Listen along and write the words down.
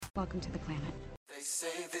Welcome to the planet. They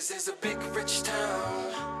say this is a big rich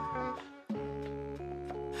town.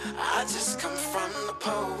 I just come from the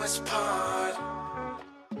poet's part.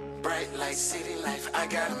 Bright light, city life, I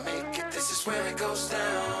gotta make it. This is where it goes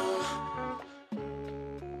down.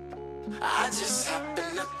 I just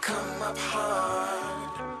happen to come up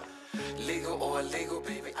hard. Legal or illegal,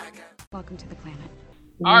 baby, I got. Welcome to the planet.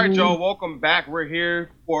 All right, y'all, welcome back. We're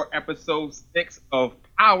here for episode 6 of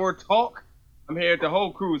Power Talk. I'm here, the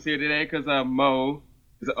whole crew is here today because Mo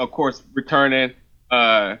is, of course, returning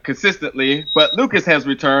consistently, but Lucas has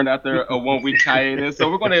returned after a 1-week hiatus, so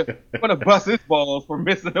we're gonna bust his balls for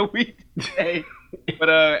missing a week today. But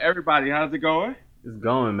everybody, how's it going? It's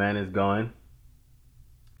going, man. It's going.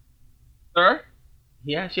 Sir?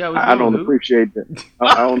 Yeah, she always. I don't appreciate that.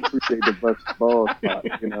 I don't appreciate the bust balls spot.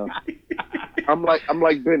 You know, I'm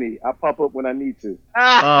like Benny. I pop up when I need to.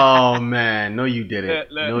 Oh man, no, you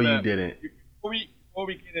didn't. You didn't. Before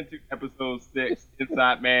we get into episode 6,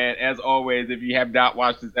 Inside Man, as always, if you have not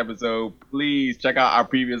watched this episode, please check out our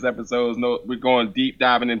previous episodes. No, we're going deep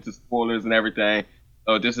diving into spoilers and everything.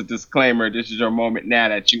 So just a disclaimer, this is your moment now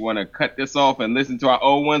that you want to cut this off and listen to our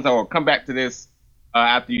old ones. I will come back to this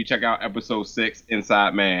after you check out episode 6,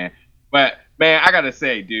 Inside Man. But, man, I got to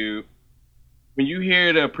say, dude, when you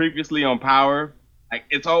hear the previously on Power, like,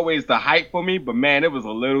 it's always the hype for me, but man, it was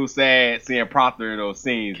a little sad seeing Proctor in those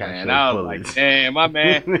scenes, man. I was like, damn, my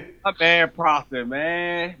man Proctor,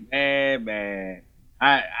 man.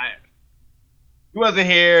 I he wasn't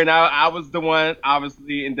here, and I was the one,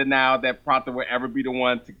 obviously, in denial that Proctor would ever be the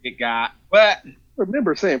one to get got. But I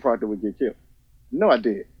remember saying Proctor would get killed. No, I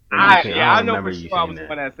did. I know for sure I was the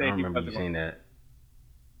one that said he wasn't saying that.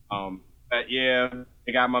 But yeah,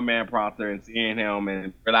 they got my man Proctor and seeing him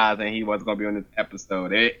and realizing he wasn't gonna be on this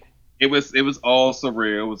episode. It was all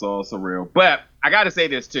surreal. It was all surreal. But I gotta say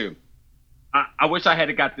this too. I wish I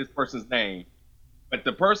had got this person's name. But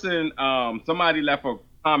the person, somebody left a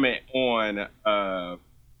comment on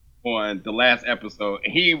the last episode,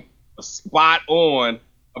 and he was spot on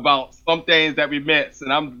about some things that we missed,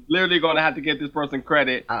 and I'm literally gonna have to give this person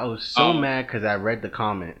credit. I was so mad because I read the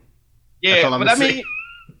comment. Yeah, but I mean,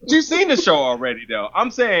 you've seen the show already, though. I'm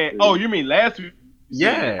saying, oh, you mean last week?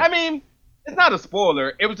 Yeah. I mean, it's not a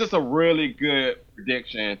spoiler. It was just a really good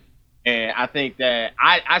prediction, and I think that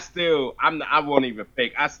I won't even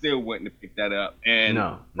fake. I still wouldn't have picked that up, and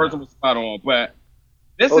the person was spot on. But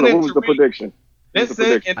listen, what was the prediction?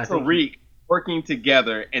 Vincent and Tariq working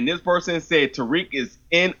together, and this person said Tariq is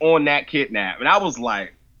in on that kidnap, and I was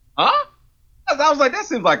like, huh? I was like, that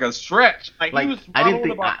seems like a stretch. Like he was I didn't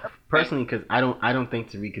think personally, because I don't think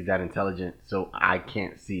Tariq is that intelligent, so I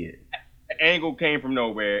can't see it. The angle came from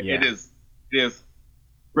nowhere. Yeah. It is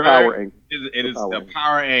power angle. It is the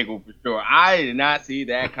power angle for sure. I did not see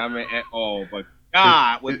that coming at all. But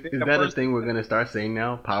God, is that a thing we're gonna start saying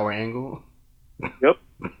now? Power angle. Yep.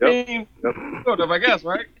 Sort of, I guess,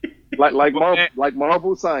 right? Like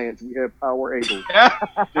Marvel science, we have power angles.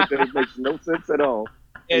 That makes no sense at all.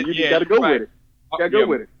 And you gotta go with it. You gotta go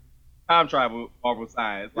with it. Time travel, Marvel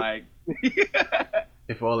science, like.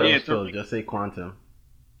 If all else fails, just say quantum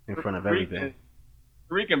in front of everything.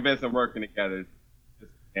 Tariq and Vincent working together,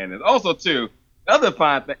 and it's also too the other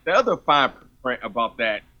fine print about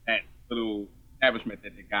that little establishment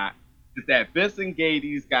that they got is that Vincent gave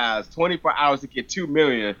these guys 24 hours to get $2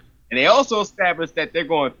 million, and they also established that they're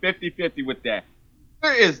going 50-50 with that.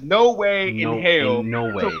 There is no way in hell.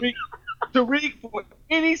 No way. Tariq for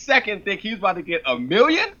any second think he's about to get $1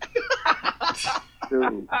 million.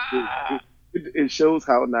 Dude, it shows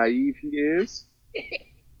how naive he is.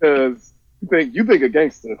 Because you think a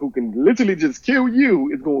gangster who can literally just kill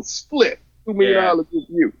you is gonna split $2 million with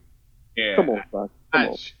you. Yeah. Come on, son. Come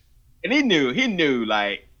on. And he knew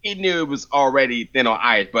it was already thin on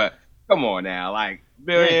ice, but come on now, like $1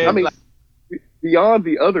 million. I mean, beyond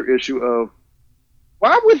the other issue of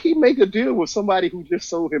why would he make a deal with somebody who just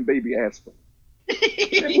sold him baby aspirin?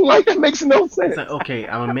 Like, that makes no sense. It's like, okay,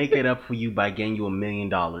 I'm gonna make it up for you by getting you $1 million,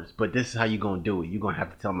 but this is how you gonna do it. You're gonna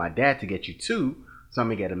have to tell my dad to get you 2, so I'm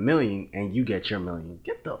gonna get $1 million, and you get your $1 million.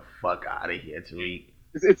 Get the fuck out of here, Tariq.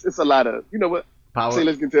 It's a lot of, you know what?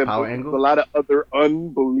 Let's get to power angle. A lot of other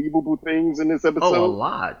unbelievable things in this episode. Oh, a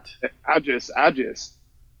lot. I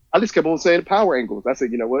just kept on saying power angles. I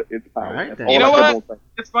said, you know what? It's power. Right, you know what?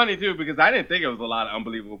 It's funny too because I didn't think it was a lot of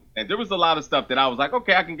unbelievable, and there was a lot of stuff that I was like,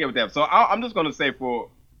 okay, I can get with that. So I'm just gonna say for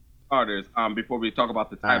starters, before we talk about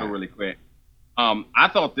the title really quick, I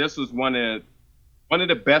thought this was one of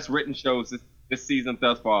the best written shows this season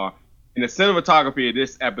thus far. And the cinematography of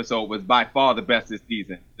this episode was by far the best this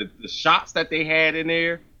season. The shots that they had in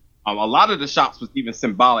there A lot of the shots was even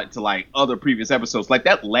symbolic to like other previous episodes. Like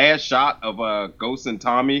that last shot of Ghost and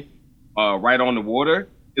Tommy right on the water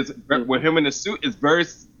is with him in the suit is very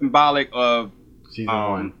symbolic of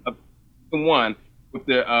season one with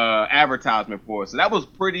the advertisement for it. So that was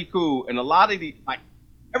pretty cool. And a lot of the like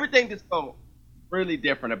everything just felt really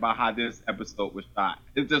different about how this episode was shot.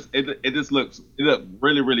 It looked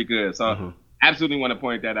really, really good. So absolutely want to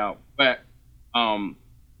point that out. But the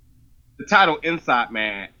title Inside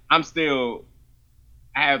Man, I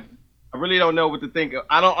really don't know what to think of.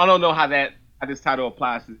 I don't know how this title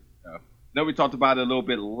applies to this show. I know we talked about it a little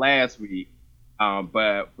bit last week.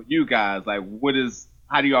 But for you guys, like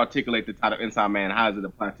how do you articulate the title Inside Man? How does it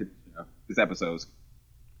apply to this episode?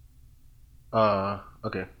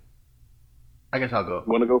 Okay. I guess I'll go.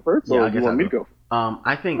 You want to go first? Yeah, or I guess you want me to go?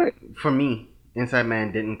 I think for me, Inside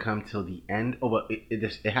Man didn't come till the end. Oh, but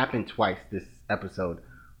it happened twice this episode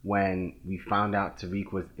when we found out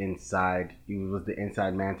Tariq was inside. He was the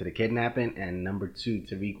inside man to the kidnapping, and number 2,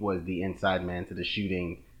 Tariq was the inside man to the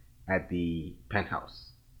shooting at the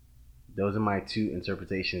penthouse. Those are my 2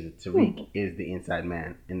 interpretations. Tariq is the inside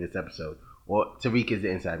man in this episode, or Tariq is the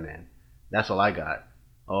inside man. That's all I got.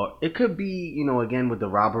 Or it could be, again with the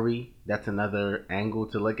robbery. That's another angle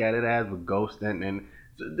to look at it as with Ghost, and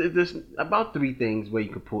so there's about 3 things where you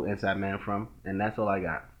could pull Inside Man from, and that's all I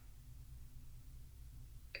got.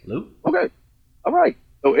 Luke? Okay, all right.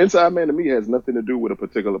 So Inside Man to me has nothing to do with a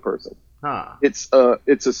particular person. Huh? It's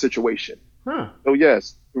a situation. Huh? So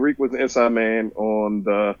yes, Tariq was the inside man on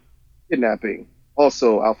the kidnapping.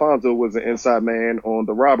 Also, Alfonso was the inside man on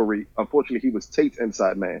the robbery. Unfortunately, he was Tate's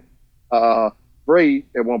inside man. Bray,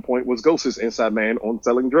 at one point, was Ghost's inside man on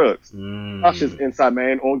selling drugs. Tasha's inside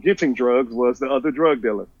man on getting drugs was the other drug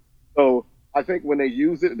dealer. So I think when they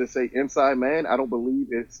use it to say inside man, I don't believe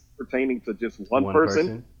it's pertaining to just one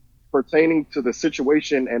person. Pertaining to the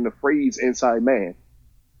situation and the phrase inside man.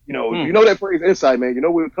 You know that phrase inside man, you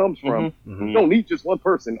know where it comes from. You don't need just one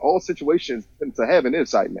person. All situations tend to have an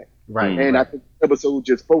inside man. Right. And I think the episode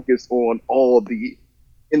just focused on all the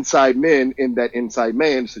inside men in that inside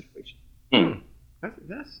man situation.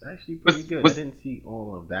 That's actually pretty good. I didn't see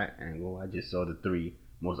all of that angle. I just saw the 3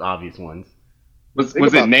 most obvious ones. Was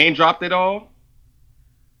it name dropped at all?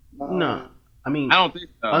 No. I mean, I don't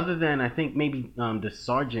think so. Other than I think maybe the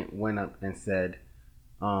sergeant went up and said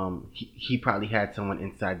he probably had someone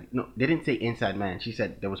inside. No, they didn't say inside man. She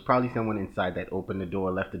said there was probably someone inside that opened the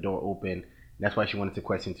door, left the door open. That's why she wanted to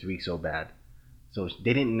question Tariq so bad. So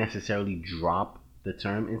they didn't necessarily drop the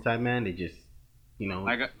term inside man. They just,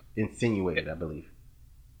 insinuated, I believe.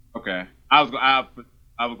 Okay. I was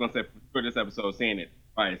gonna say for this episode, seeing it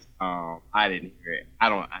twice, I didn't hear it. I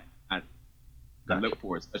look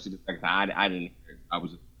for it, especially the second time. I didn't hear it. I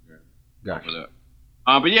was just gotcha.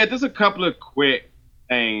 But yeah, there's a couple of quick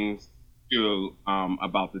things too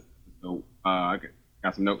about this episode. I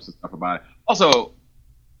got some notes and stuff about it. Also,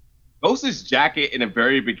 Ghost's jacket in the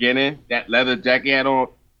very beginning, that leather jacket he had on,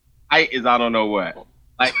 I don't know what.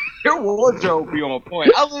 Like your wardrobe be on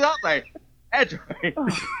point. I was like, that's right.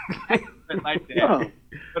 Like that.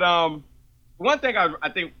 But one thing I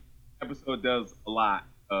think the episode does a lot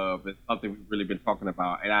of is something we've really been talking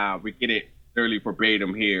about, and we get it literally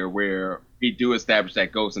verbatim here, where we do establish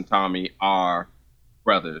that Ghost and Tommy are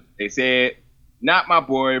brothers. They said, "Not my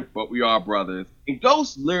boy, but we are brothers." And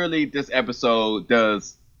Ghost literally this episode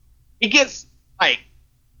he gets like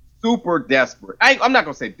super desperate. I'm not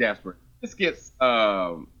gonna say desperate. This gets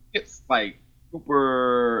like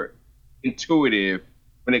super intuitive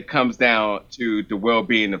when it comes down to the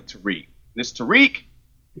well-being of Tariq. This Tariq,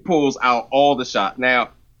 he pulls out all the shots.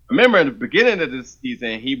 Now, remember in the beginning of this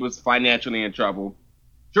season, he was financially in trouble.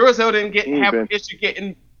 Sure as hell didn't have an issue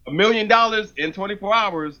getting $1 million in 24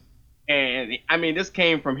 hours. And I mean, this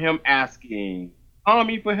came from him asking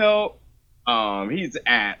Tommy for help. He's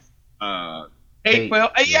asked Tate for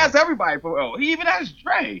help. He asked everybody for help. He even asked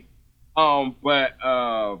Dre. And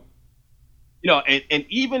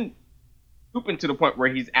even stooping to the point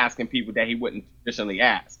where he's asking people that he wouldn't traditionally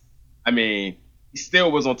ask. I mean, he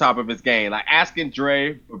still was on top of his game. Like asking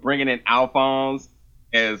Dre for bringing in Alphonse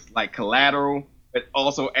as like collateral, but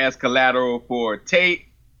also as collateral for Tate.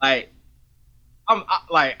 Like,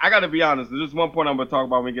 I gotta be honest. There's one point I'm gonna talk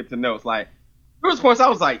about when we get to notes. Like, there was points I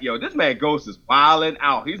was like, yo, this man Ghost is wilding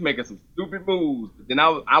out. He's making some stupid moves. But then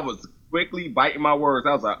I was quickly biting my words.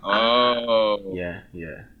 I was like, oh. Yeah.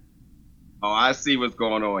 Oh, I see what's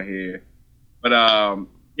going on here. But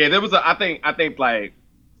there was I think like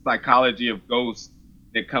psychology of Ghost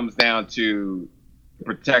that comes down to the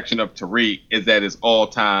protection of Tariq is at his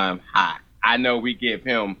all-time high. I know we give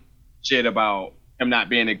him shit about him not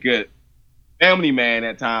being a good family man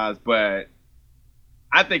at times, but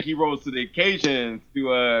I think he rose to the occasion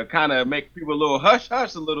to kind of make people a little hush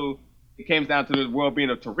a little. It comes down to the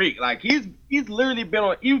well-being of Tariq. Like he's literally been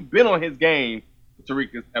on his game for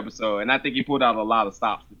Tariq this episode, and I think he pulled out a lot of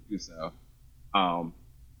stops to do so.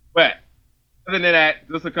 But other than that,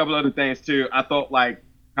 just a couple other things too. I thought like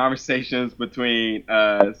conversations between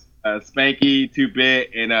Spanky,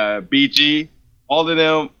 2-Bit, and BG, all of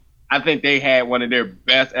them. I think they had one of their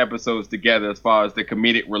best episodes together as far as the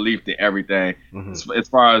comedic relief to everything. Mm-hmm. As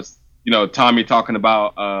far as, Tommy talking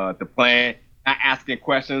about the plan, not asking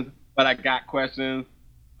questions, but I got questions.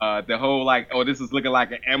 The whole this is looking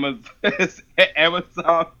like an Amazon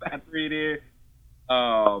factory there.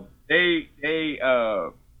 I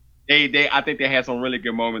think they had some really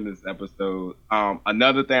good moments in this episode.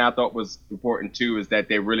 Another thing I thought was important too is that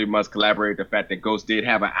they really must collaborate the fact that Ghost did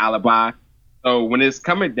have an alibi. So when it's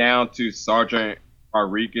coming down to Sergeant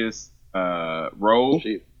Rodriguez's role,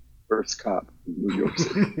 first cop in New York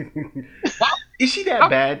City. Is she that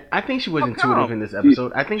bad? I think she was intuitive in this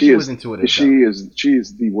episode. I think she was intuitive. She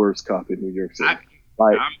is the worst cop in New York City.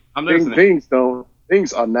 I'm listening.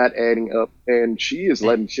 Things are not adding up, and she is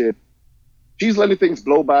letting shit. She's letting things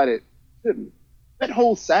blow by that shouldn't. That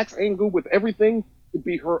whole Sax angle with everything could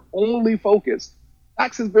be her only focus.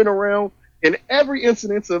 Sax has been around. In every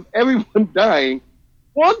incident of everyone dying,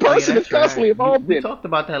 one person is constantly involved in. We talked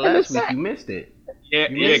about that last week. You missed it. Yeah,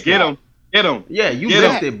 get him. Yeah, you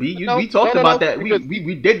missed it, B. We talked about that.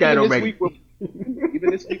 We did that already. Even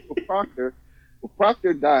this week with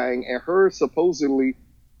Proctor dying and her supposedly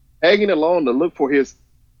tagging along to look for his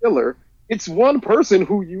killer, it's one person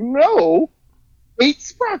who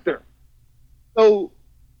hates Proctor. So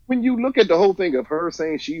when you look at the whole thing of her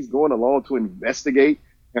saying she's going along to investigate,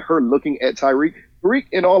 and her looking at Tariq,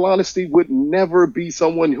 in all honesty, would never be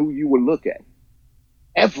someone who you would look at.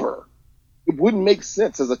 Ever. It wouldn't make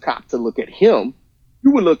sense as a cop to look at him.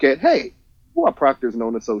 You would look at, hey, who are Proctor's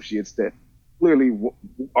known associates that clearly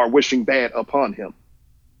are wishing bad upon him?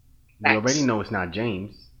 We already know it's not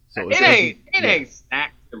James. So it ain't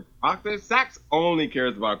Sax and Proctor. Sax only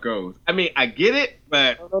cares about Ghost. I mean, I get it,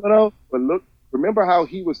 but... No. But look, remember how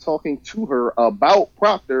he was talking to her about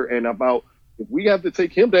Proctor and about if we have to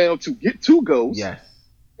take him down to get to Ghost, yes,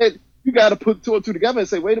 and you got to put two and two together and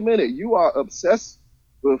say, wait a minute, you are obsessed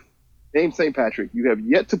with James St. Patrick. You have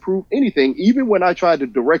yet to prove anything, even when I tried to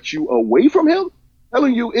direct you away from him,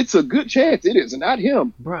 telling you it's a good chance it is not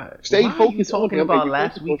him. Bruh, stay focused on him. About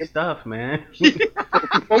last week's stuff, man.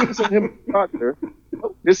 Focus on him, Proctor.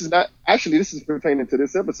 This is pertaining to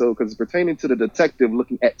this episode because it's pertaining to the detective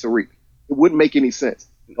looking at Tariq. It wouldn't make any sense.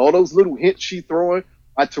 All those little hints she's throwing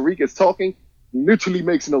while Tariq is talking literally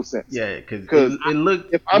makes no sense. Yeah, because it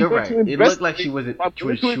looked. You're right. It looked like she was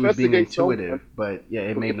being intuitive, but yeah,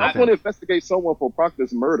 it made no sense. If I want to investigate someone for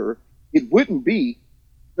Proctor's murder, it wouldn't be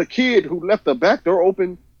the kid who left the back door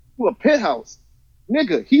open to a penthouse.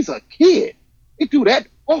 Nigga, he's a kid. They do that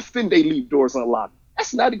often. They leave doors unlocked.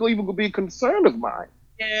 That's not even going to be a concern of mine.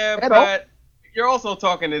 Yeah, but you're also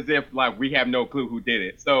talking as if we have no clue who did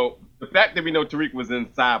it. So the fact that we know Tariq was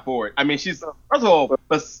inside for it, I mean, she's first of all,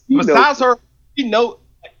 besides her,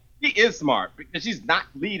 she is smart because she's not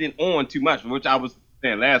leading on too much, which I was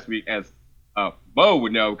saying last week, as Bo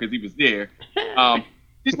would know because he was there.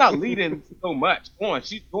 She's not leading so much on.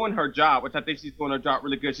 She's doing her job, which I think she's doing her job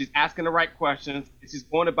really good. She's asking the right questions. And she's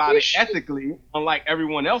going about it ethically, unlike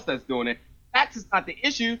everyone else that's doing it. Sax is not the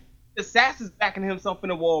issue. The Sax is backing himself in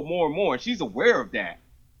the wall more and more. And she's aware of that.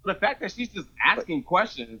 So the fact that she's just asking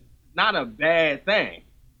questions is not a bad thing.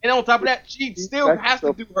 And on top of that, she still has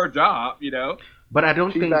to do her job, But I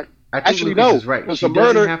don't think. I think Lucas is right. She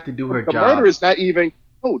doesn't have to do her job. The murder is not even.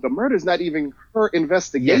 No, the murder is not even her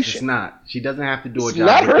investigation. Yes, it's not. She doesn't have to do a job. It's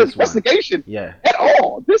not her investigation. Yeah. At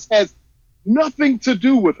all. This has nothing to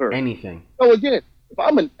do with her. Anything. So again, if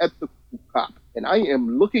I'm an ethical cop and I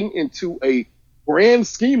am looking into a grand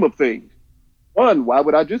scheme of things, one, why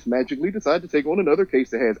would I just magically decide to take on another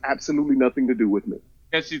case that has absolutely nothing to do with me?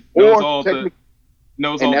 Because she knows all the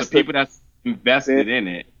people that's invested in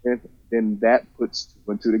it. And then that puts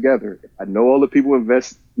two and two together. If I know all the people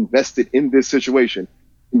invested in this situation,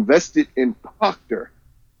 invested in Proctor,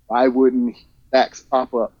 why wouldn't Sax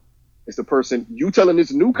pop up as the person you telling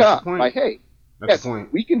this new cop, like, hey, yes,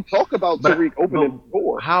 we can talk about Tariq opening the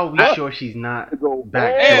door. How are we sure she's not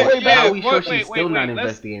back? How are we sure she's still not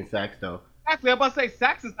investigating Sax, though? Exactly, I'm about to say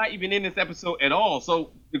Sax is not even in this episode at all.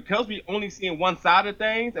 So because we only seeing one side of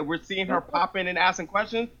things and we're seeing her pop in and asking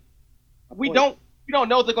questions, we don't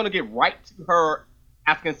know if they're going to get right to her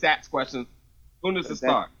asking Sax questions as soon as it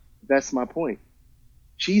starts. That's my point.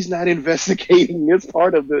 She's not investigating this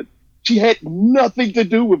part of the She had nothing to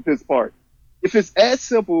do with this part. If it's as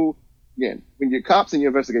simple, again, when you're cops and you're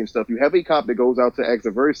investigating stuff, you have a cop that goes out to ask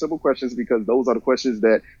the very simple questions because those are the questions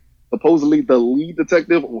that supposedly the lead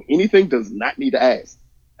detective or anything does not need to ask.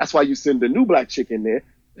 That's why you send the new black chick in there,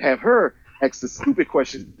 have her ask the stupid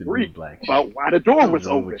questions about why the door was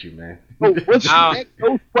open. With you, man? So when she asks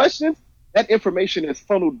those questions, that information is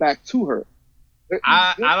funneled back to her.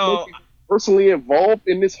 I don't personally involved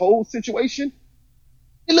in this whole situation.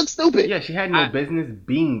 It looks stupid. Yeah, she had no business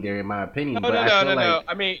being there, in my opinion. No.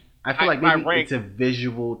 I mean, I feel like maybe it's a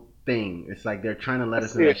visual thing. It's like they're trying to let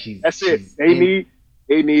us know that she's. That's it.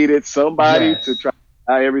 They needed somebody to try to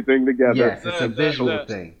tie everything together. Yes, it's a visual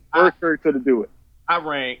thing. Work her to do it. I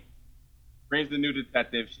rank brings the new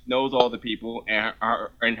detective. She knows all the people, and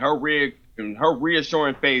her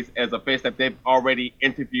reassuring face as a face that they've already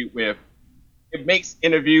interviewed with. It makes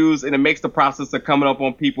interviews and it makes the process of coming up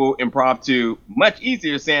on people impromptu much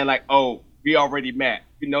easier. Saying like, "Oh, we already met.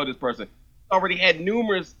 We know this person." Already had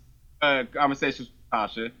numerous conversations with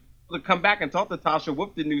Tasha. To come back and talk to Tasha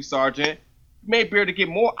with the new sergeant, you may be able to get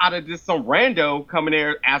more out of this. Some rando coming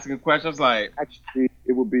there asking questions like. Actually,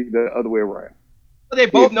 it would be the other way around. But they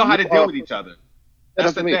both know how to deal with each other.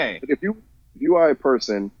 That's the thing. But if you are a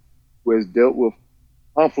person who has dealt with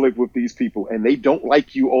conflict with these people and they don't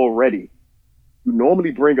like you already, you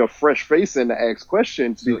normally bring a fresh face in to ask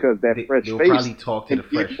questions because that fresh face probably talk to the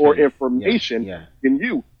fresh get more face. information than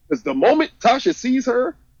you. Because the moment Tasha sees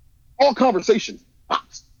her, all conversations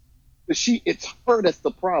stops. It's her that's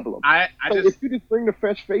the problem. If you just bring the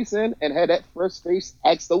fresh face in and have that fresh face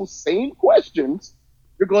ask those same questions,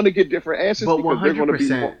 you're going to get different answers. But because they're going to be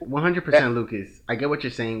 100%, Lucas. I get what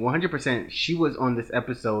you're saying. 100%. She was on this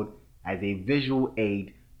episode as a visual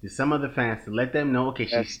aid to some of the fans to let them know, okay,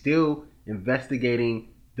 she's still investigating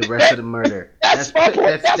the rest of the murder. That's simple.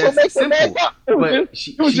 But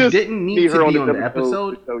she didn't need to be on the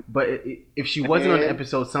episode. But if she wasn't on the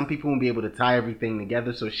episode, some people won't be able to tie everything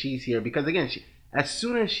together. So she's here because, again, as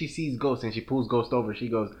soon as she sees Ghost and she pulls Ghost over, she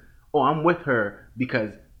goes, "Oh, I'm with her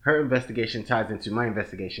because her investigation ties into my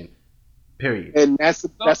investigation." Period. And that's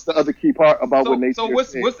the other key part about when they. So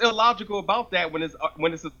what's illogical about that when it's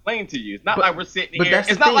explained to you? It's not like we're sitting here.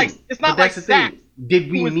 It's not like Zach.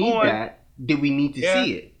 Did we need that? Did we need to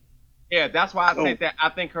see it? Yeah, that's why I say that. I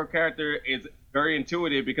think her character is very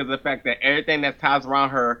intuitive because of the fact that everything that ties around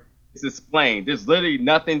her is explained. There's literally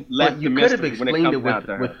nothing left. But you could have explained it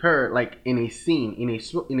with her, like in a scene,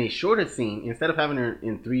 in a shorter scene, instead of having her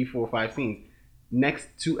in 3, 4, 5 scenes. Next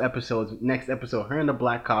episode, her and the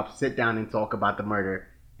black cops sit down and talk about the murder,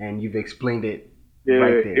 and you've explained it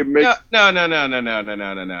right there. No.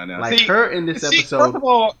 Like her in this episode. First of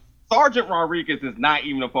all, Sergeant Rodriguez is not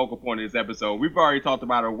even a focal point of this episode. We've already talked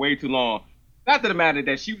about her way too long. Not to the matter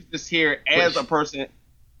that she was just here as a person.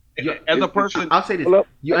 I'll say this.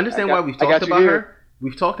 You understand why we've talked about her?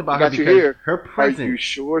 We've talked about her because her presence. Are you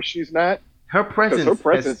sure she's not? Her presence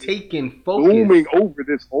has taken focus. Booming over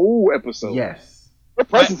this whole episode. Yes. Her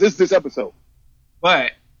presence is this episode.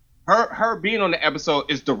 But her being on the episode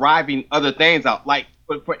is deriving other things out. Like,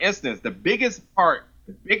 for instance, the biggest part,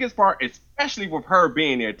 especially with her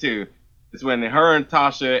being there too, is when her and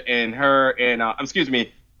Tasha and Sergeant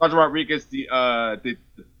Rodriguez, the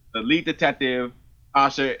lead detective,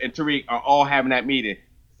 Tasha and Tariq are all having that meeting.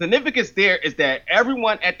 Significance there is that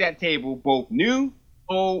everyone at that table, both new,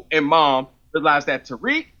 old, and mom, realized that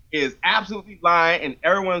Tariq is absolutely lying, and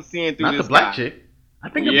everyone's seeing through this guy. Not the black chick. I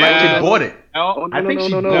think the black chick bought it. I think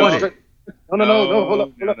she bought it. No. Hold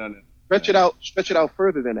up. Stretch it out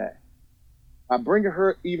further than that. By bringing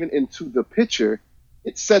her even into the picture,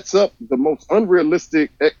 it sets up the most unrealistic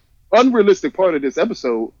part of this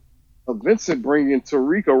episode of Vincent bringing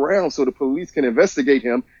Tariq around so the police can investigate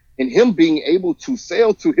him, and him being able to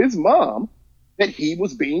sell to his mom that he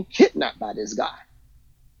was being kidnapped by this guy.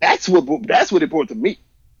 That's what it brought to me.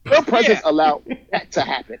 Her presence allowed that to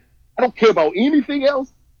happen. I don't care about anything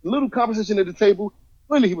else. Little conversation at the table.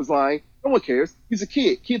 Clearly he was lying. No one cares. He's a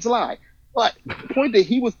kid. Kids lie. But the point that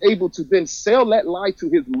he was able to then sell that lie to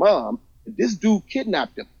his mom, this dude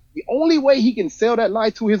kidnapped him. The only way he can sell that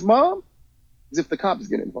lie to his mom is if the cops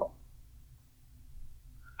get involved.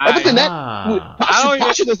 Other than that,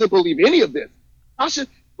 Tasha doesn't believe any of this. Tasha,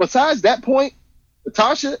 besides that point,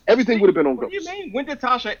 Tasha, everything would have been on Ghost. What do you mean? When did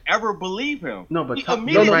Tasha ever believe him? No, but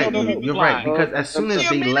you're right. Because as soon as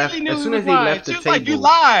they left the table, like, you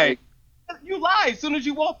lied. You lied as soon as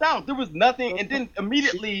you walked out. There was nothing, and then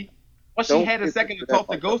immediately, once she had a second to talk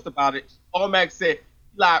to Ghost about it, automatically said,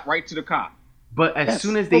 "You lied right to the cop." But as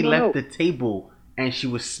soon as they left the table and she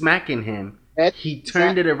was smacking him, he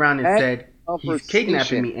turned it around and said, he's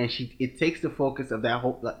kidnapping me, and it takes the focus of that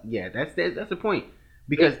whole. That's the point.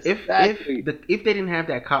 Because if they didn't have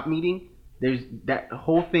that cop meeting, that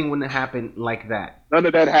whole thing wouldn't have happened like that. None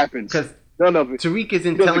of that happens. Because none of it. Tariq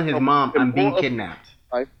isn't telling his mom, "I'm being kidnapped."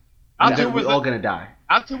 We're all gonna die.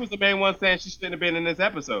 I was the main one saying she shouldn't have been in this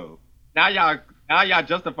episode. Now y'all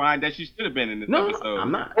justifying that she should have been in this episode. No,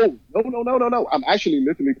 I'm not. Oh, no. I'm actually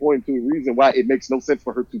literally pointing to a reason why it makes no sense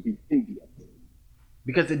for her to be in the episode.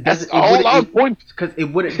 Because it doesn't. Because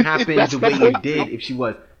it wouldn't happen the way it did if she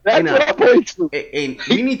was. That's what I'm pointing to. And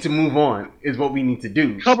we need to move on. Is what we need to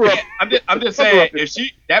do. Cover up. I'm just saying, if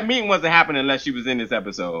that meeting wasn't happening unless she was in this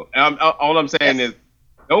episode. And all I'm saying is,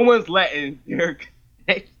 no one's letting Derek.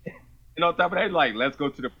 On top of that, like, let's go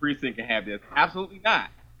to the precinct and have this. Absolutely not.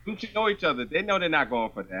 Don't you know each other? They know they're not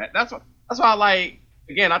going for that. That's why I like.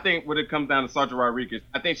 Again, I think when it comes down to Sergeant Rodriguez,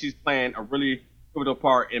 I think she's playing a really pivotal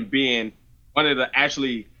part in being one of the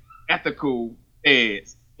actually ethical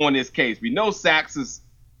heads on this case. We know Saxe is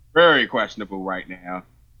very questionable right now.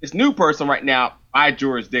 This new person right now, by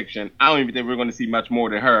jurisdiction, I don't even think we're going to see much more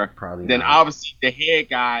than her. Probably then not. Obviously the head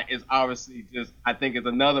guy is obviously just, I think, is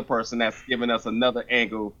another person that's giving us another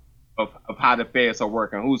angle of how the feds are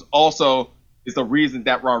working, who's also is the reason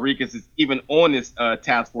that Rodriguez is even on this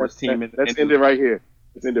task force team. Let's end it right here.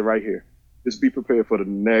 Just be prepared for the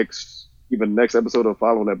next episode or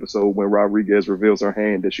following episode when Rodriguez reveals her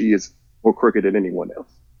hand that she is more crooked than anyone else.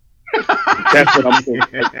 That's what I'm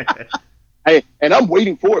saying. And I'm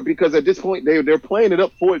waiting for it because at this point they're playing it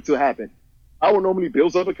up for it to happen. How it normally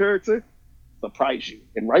builds up a character, surprise you.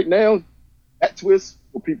 And right now, that twist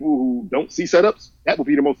for people who don't see setups, that will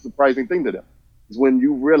be the most surprising thing to them. Is when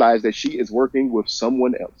you realize that she is working with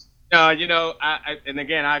someone else. No, I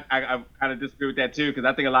kind of disagree with that too, because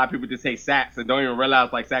I think a lot of people just hate Saxe and don't even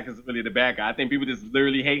realize like Saxe is really the bad guy. I think people just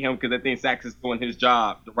literally hate him because they think Saxe is doing his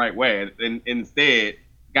job the right way, and instead,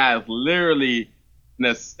 the guy is literally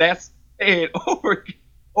necessitated over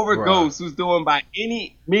Ghost, who's doing by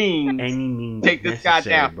any means take this guy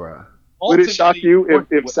down. Bruh. Would it shock you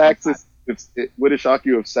if Saxe is? Would it shock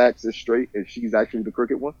you if Saxe is straight and she's actually the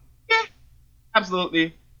crooked one? Yeah,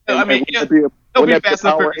 absolutely. It'll be Fast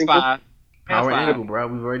and Furious 5. Power angle, bro.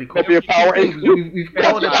 We've already called it. Power angle. We've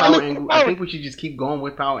called it power angle. I think we should just keep going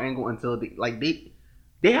with power angle until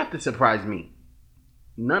they have to surprise me.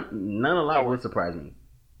 None a lot will surprise me.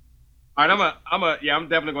 All right, I'm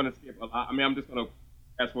definitely going to skip a lot. I mean, I'm just going to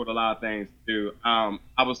fast forward a lot of things too. I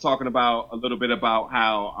was talking about a little bit about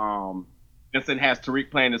how Vincent has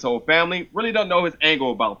Tariq playing his whole family. Really don't know his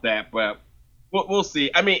angle about that, but we'll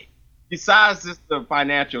see. I mean, besides just the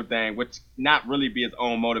financial thing, which not really be his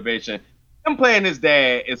own motivation, him playing his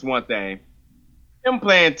dad is one thing. Him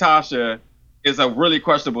playing Tasha is a really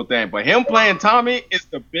questionable thing, but him playing Tommy is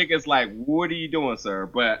the biggest, like, what are you doing, sir?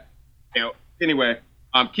 But, anyway,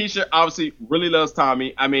 Keisha obviously really loves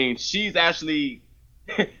Tommy. I mean, she's actually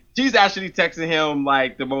texting him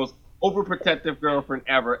like the most overprotective girlfriend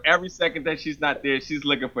ever. Every second that she's not there, she's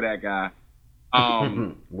looking for that guy.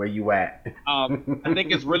 Where you at? I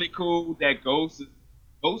think it's really cool that Ghost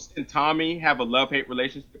and Tommy have a love-hate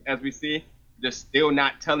relationship, as we see. They're still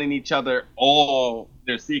not telling each other all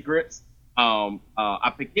their secrets.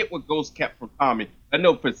 I forget what Ghost kept from Tommy. I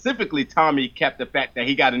know specifically Tommy kept the fact that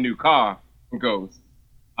he got a new car from Ghost.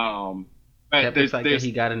 Kept the fact that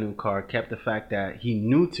he got a new car. Kept the fact that he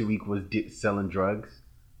knew Tariq was selling drugs.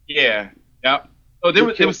 Yeah. Yep. Oh, there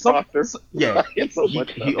was something. Yeah. He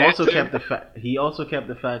also kept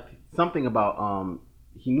the fact something about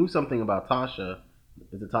he knew something about Tasha.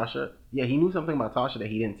 Is it Tasha? Yeah, he knew something about Tasha that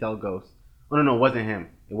he didn't tell Ghost. Oh no, it wasn't him.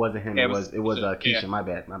 It wasn't him. It was Keisha. Yeah. My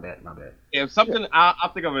bad. Yeah, something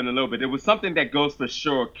I'll think of it in a little bit. It was something that Ghost for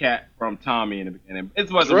sure kept from Tommy in the beginning.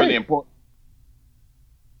 It wasn't really important.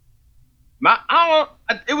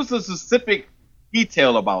 It was a specific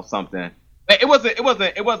detail about something. It wasn't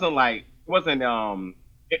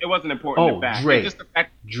important. Oh,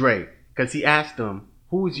 Dre. Because he asked him,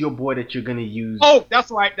 "Who's your boy that you're gonna use?" Oh,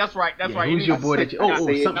 that's right. Who's your boy that you?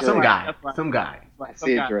 Some guy. I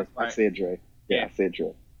said Dre. I said Dre.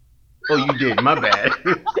 Oh, you did. My bad.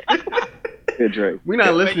 I said Dre. We're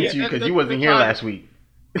not listening to you because you wasn't here last week.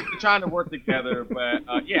 We're trying to work together, but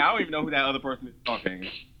I don't even know who that other person is talking.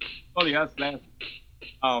 Only us last week.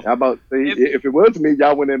 How about if it was me,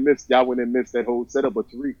 y'all wouldn't have missed that whole setup of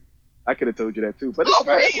Tariq. I could have told you that too. But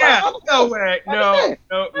it's fine. No way. No.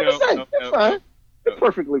 It's fine. It's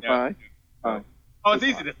perfectly fine. It's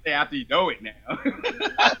easy to say after you know it now.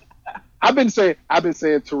 I've been saying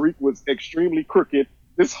Tariq was extremely crooked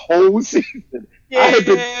this whole season. Yeah, I have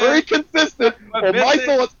been very consistent on my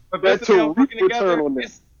thoughts that Tariq would turn on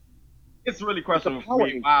this. it's really questionable for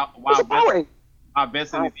me empowering. why It's empowering.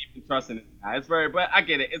 Vincent is even trusting this guy. It's very, but I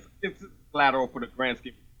get it. It's collateral for the grand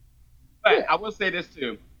scheme. But Yeah. I will say this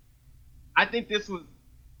too. I think this was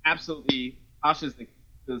absolutely Tasha's and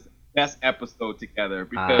Keisha's best episode together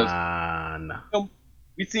because No.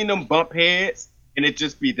 we seen them bump heads and it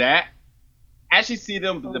just be that. Actually see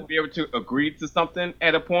them to be able to agree to something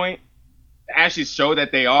at a point, to actually show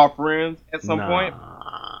that they are friends at some point.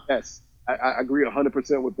 Yes, I agree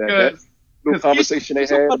 100% with that. Because That little conversation they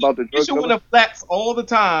had about the drug Keisha want dealer. to flex all the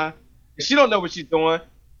time. And she don't know what she's doing.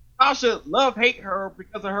 Tasha hate her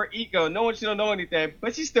because of her ego, knowing she don't know anything,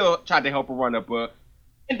 but she still tried to help her run a book.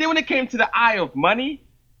 And then when it came to the eye of money,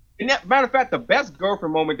 and that matter of fact, the best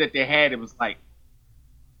girlfriend moment that they had, it was like,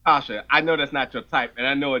 Tasha, I know that's not your type, and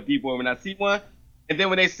I know a D-boy when I see one. And then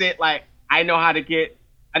when they said like, I know how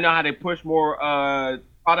to push more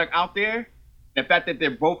product out there. The fact that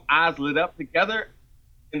their both eyes lit up together,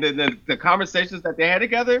 and the conversations that they had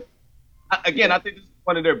together. Again, I think this is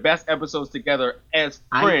one of their best episodes together as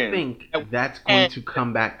friends. I think that's going to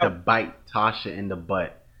come back to bite Tasha in the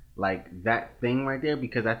butt. Like that thing right there,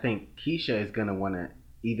 because I think Keisha is gonna want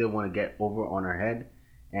to get over on her head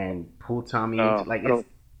and pull Tommy into like it's,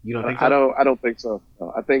 you don't think so? I don't think so.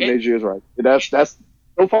 No, I think Nagier is right. That's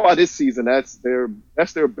so far this season. That's their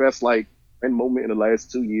best like moment in the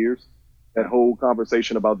last 2 years. That whole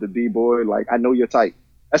conversation about the D-boy, like I know your type.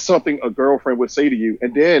 That's something a girlfriend would say to you,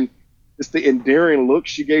 and then it's the endearing look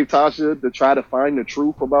she gave Tasha to try to find the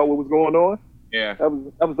truth about what was going on. Yeah, that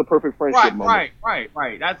was the perfect friendship moment.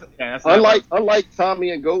 Right. That's unlike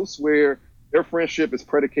Tommy and Ghost, where their friendship is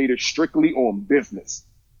predicated strictly on business.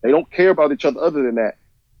 They don't care about each other other than that.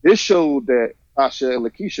 This showed that Tasha and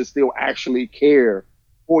Lakeisha still actually care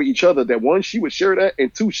for each other. That one, she would share that,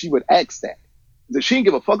 and two, she would ask that. If she didn't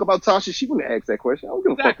give a fuck about Tasha, she wouldn't ask that question. I don't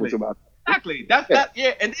give a fuck what about that. Exactly.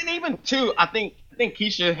 Yeah. And then even too, I think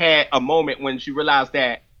Keisha had a moment when she realized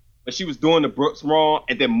that when she was doing the Brooks wrong,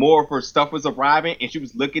 and then more of her stuff was arriving, and she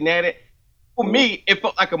was looking at it. For me, it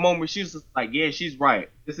felt like a moment where she was just like, "Yeah, she's right.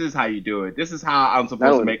 This is how you do it. This is how I'm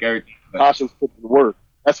supposed to make everything." Tasha was putting in work.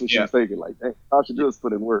 That's what she was thinking. Like, dang, Tasha just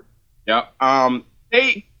put in work. Yeah.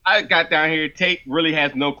 I got down here. Tate really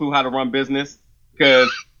has no clue how to run business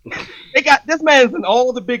because they got this man's in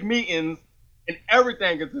all the big meetings, and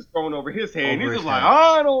everything is just thrown over his head. And he's just like,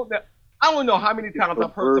 I don't know how many times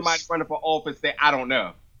I've heard somebody running for office say, "I don't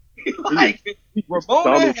know." Like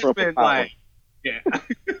Ramona has been like, yeah.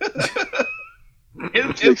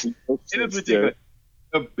 It is ridiculous.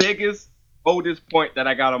 The biggest, boldest point that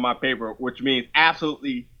I got on my paper, which means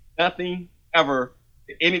absolutely nothing ever,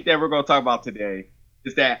 anything we're going to talk about today,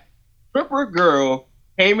 is that stripper girl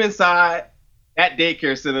came inside that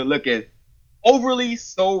daycare center looking overly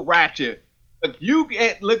so ratchet. But you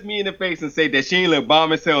can't look me in the face and say that she ain't look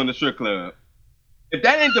bomb as hell in the strip club. If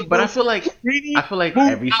that ain't the but I feel like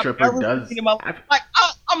every stripper does.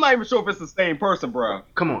 I'm not even sure if it's the same person, bro.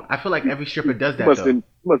 Come on, I feel like every stripper does that. You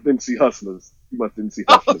must didn't see Hustlers. You must didn't see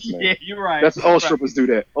Hustlers, man. Yeah, you're right. That's all strippers do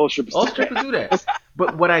that. All strippers do that.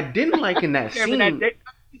 But what I didn't like in that scene,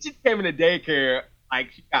 she came in the daycare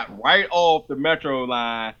like she got right off the metro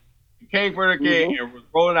line, came for her kid and was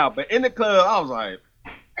rolling out. But in the club, I was like,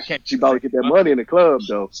 she about to get that money in the club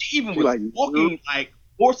though. She was walking like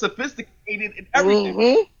more sophisticated and everything.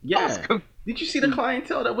 Mm-hmm. Yeah. Did you see the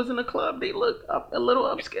clientele that was in the club? They look a little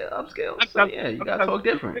upscale. So yeah, you gotta talk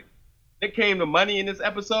different. It came to money in this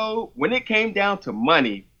episode. When it came down to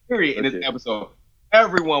money, period, in this episode,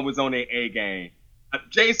 everyone was on their A game.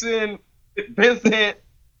 Jason, Vincent,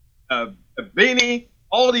 Beanie,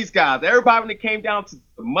 all these guys. Everybody, when it came down to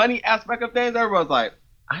the money aspect of things, everyone's like,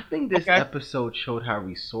 I think this episode showed how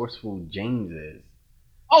resourceful James is.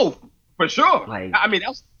 Oh, for sure. Like, I mean,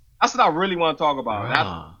 that's what I really want to talk about. That's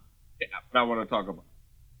what I want to talk about.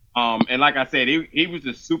 And like I said, he was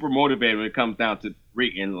just super motivated when it comes down to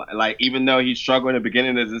Tariq. And like, even though he struggled in the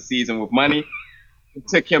beginning of the season with money, it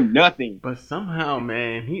took him nothing. But somehow,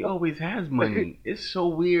 man, he always has money. It's so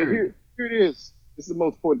weird. Here it is. This is the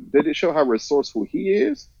most important. Did it show how resourceful he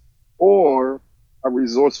is, or how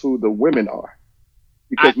resourceful the women are?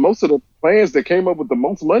 Because most of the plans that came up with the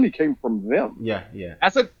most money came from them. Yeah.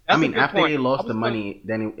 That's a good after point. they lost the money,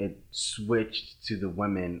 then it switched to the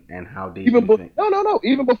women and how they No.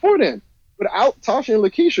 Even before then, without Tasha and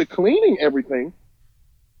Lakeisha cleaning everything,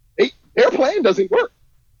 their plan doesn't work.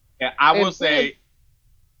 Yeah, I was going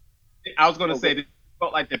to say this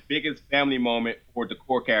felt like the biggest family moment for the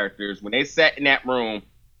core characters when they sat in that room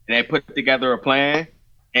and they put together a plan,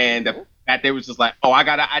 and that they was just like, "Oh, I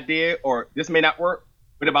got an idea," or "This may not work.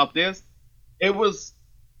 What about this?" It was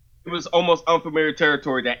it was almost unfamiliar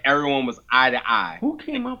territory that everyone was eye to eye. Who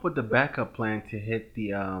came up with the backup plan to hit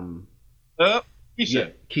the Keisha. Yeah,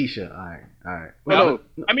 Keisha. All right. Well,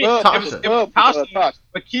 I mean, Tasha. it was Tasha,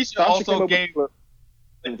 but Keisha Tasha also gave.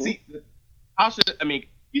 Mm-hmm. See, Tasha. I mean,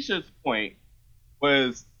 Keisha's point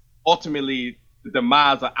was ultimately the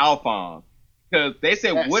demise of Alphonse, because they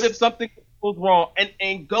said, Yes. "What if something goes wrong?"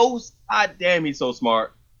 And Ghost, god damn, he's so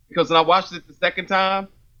smart. Because when I watched it the second time,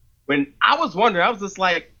 when I was wondering, I was just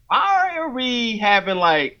like, why are we having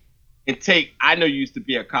like, and take, I know you used to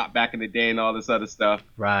be a cop back in the day and all this other stuff.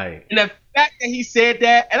 Right. And the fact that he said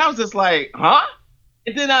that, and I was just like, huh?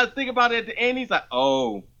 And then I think about it at the end, he's like,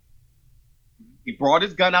 oh, he brought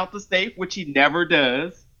his gun out the safe, which he never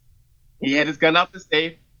does. He had his gun out the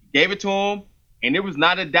safe, gave it to him, and there was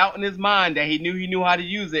not a doubt in his mind that he knew how to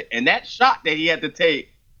use it. And that shot that he had to take,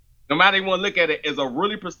 no matter how you want to look at it, is a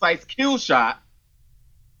really precise kill shot.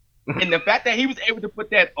 And the fact that he was able to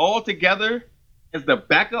put that all together as the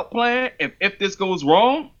backup plan if this goes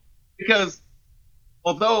wrong, because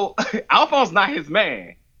although Alphonse not his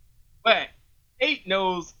man, but Tate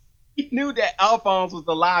he knew that Alphonse was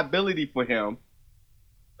the liability for him.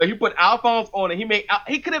 So he put Alphonse on it.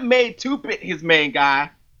 He could have made Duped his main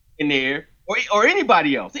guy in there, or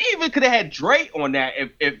anybody else. He even could have had Dre on that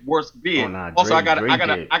if worse be it. Oh, nah, Also, I got Dre a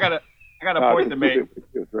point to make.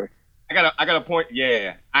 I got a point.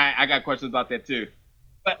 Yeah, I got questions about that too.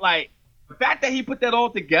 But like the fact that he put that all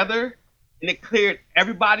together and it cleared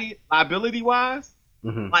everybody liability wise,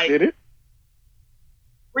 like Did it?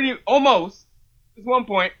 pretty almost. There's one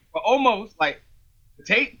point, but almost like the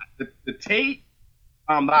Tate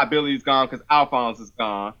liability is gone because Alphonse is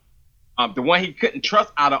gone. The one he couldn't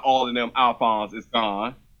trust out of all of them, Alphonse, is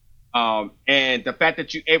gone. And the fact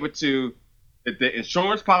that you're able to the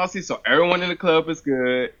insurance policy, so everyone in the club is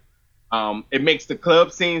good. It makes the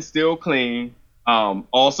club scene still clean.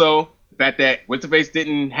 Also, the fact that What's-Her-Face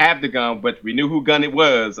didn't have the gun, but we knew who gun it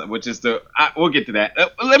was, which is we'll get to that.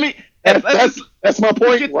 That's my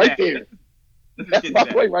point right there. That's my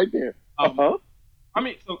point right there. I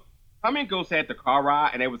mean, so Tommy and Ghost had the car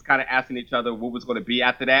ride, and they was kind of asking each other what was going to be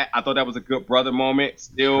after that. I thought that was a good brother moment.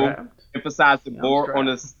 Still emphasizing more on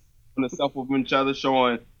the self of each other,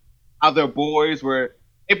 showing how their boys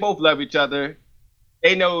they both love each other.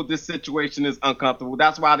 They know this situation is uncomfortable.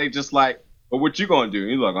 That's why they just like, well, what you gonna do?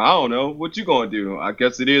 He's like, I don't know. What you gonna do? I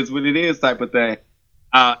guess it is what it is type of thing.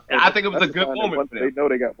 I think it was a good moment for them. They know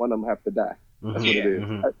they got one of them have to die. That's what it is.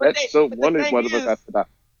 Mm-hmm. One of us has to die.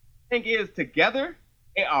 The thing is, together,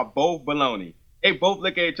 they are both baloney. They both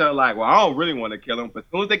look at each other like, well, I don't really want to kill them. But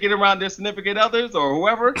as soon as they get around their significant others or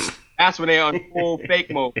whoever, that's when they're on full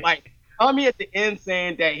fake mode. Like, Tommy at the end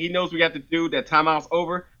saying that he knows we have to do, that timeout's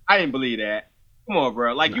over. I didn't believe that. Come on,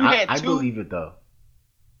 bro. Like, you had two. I believe it, though.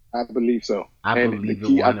 I believe so. I believe it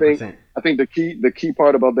 100%. I think the key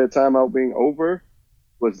part about that timeout being over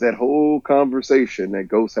was that whole conversation that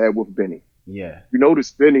Ghost had with Benny. Yeah. You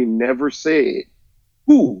notice Benny never said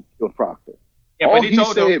who killed Proctor. Yeah, all but he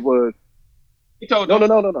said was he told no. He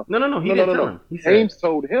didn't tell him. He said, James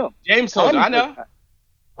told him. James told him. I know.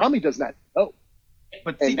 Tommy does not know.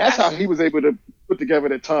 But see, and that's how he was able to put together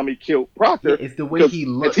that Tommy killed Proctor. Yeah, it's the way he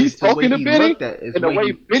looked. He's talking to Benny, and the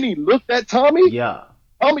way Benny looked at Tommy. Yeah.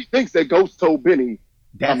 Tommy thinks that Ghost told Benny.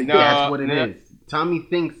 That's what it is. Tommy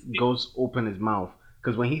thinks Ghost opened his mouth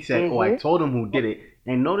because when he said, "Oh, I told him who did it,"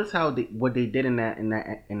 and notice how what they did in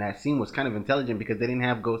that scene was kind of intelligent because they didn't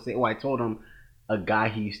have Ghost say, "Oh, I told him a guy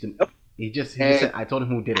he used to." He just said, "I told him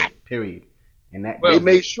who did it." Period. And that they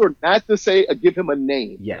made sure not to say give him a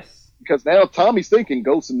name. Yes. Because now Tommy's thinking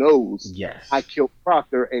Ghost knows. Yes. I killed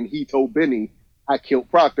Proctor, and he told Benny I killed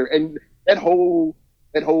Proctor, and that whole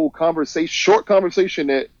short conversation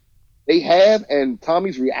that they have, and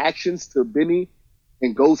Tommy's reactions to Benny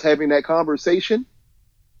and Ghost having that conversation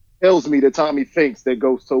tells me that Tommy thinks that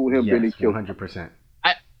Ghost told him Benny killed him. 100%.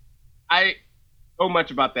 I so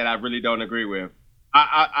much about that I really don't agree with.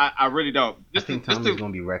 I really don't. I think Tommy's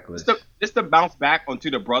gonna be reckless. Just to bounce back onto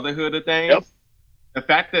the brotherhood of things. Yep. The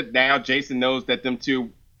fact that now Jason knows that them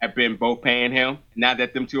two have been both paying him, now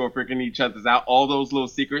that them two are freaking each other's out, all those little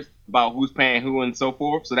secrets about who's paying who and so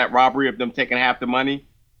forth. So that robbery of them taking half the money,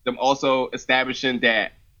 them also establishing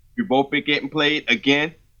that we both been getting played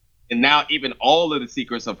again, and now even all of the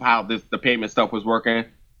secrets of how the payment stuff was working.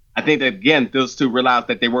 I think that again those two realized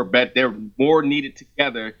that they're more needed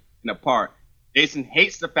together than apart. Jason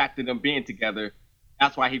hates the fact of them being together.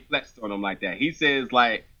 That's why he flexed on them like that. He says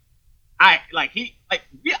a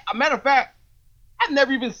matter of fact, I've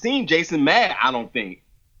never even seen Jason mad, I don't think.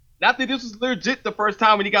 Not that this was legit the first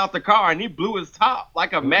time when he got out the car and he blew his top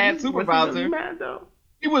like a mad supervisor. Was he mad though?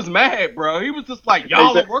 He was mad, bro. He was just like,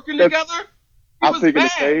 y'all are working together? I'm thinking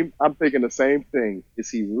the same thing. Is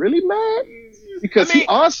he really mad? Because he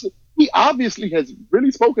obviously has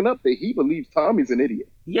really spoken up that he believes Tommy's an idiot.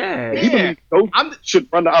 Yeah. He believes Ghost should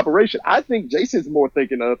run the operation. I think Jason's more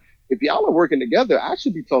thinking of, if y'all are working together, I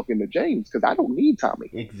should be talking to James because I don't need Tommy.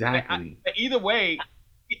 Exactly. Either way,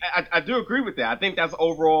 I do agree with that. I think that's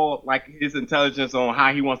overall like his intelligence on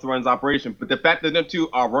how he wants to run his operation. But the fact that them two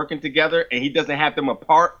are working together and he doesn't have them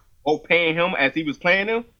apart or paying him as he was playing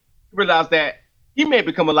them, he realized that he may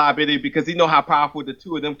become a liability because he know how powerful the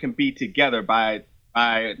two of them can be together by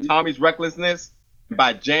Tommy's recklessness and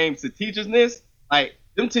by James' strategicness. Like,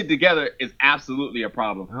 them two together is absolutely a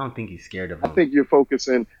problem. I don't think he's scared of him. I think you're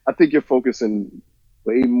focusing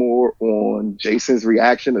way more on Jason's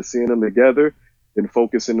reaction of seeing them together than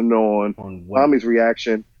focusing on Tommy's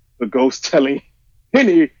reaction to Ghost telling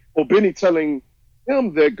Benny, or Benny telling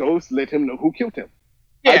him that Ghost let him know who killed him.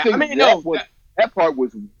 Yeah, I think that part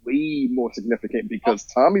was way more significant because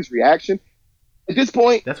Tommy's reaction at this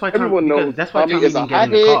point, that's why everyone knows Tommy is a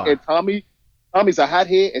hothead, and Tommy's a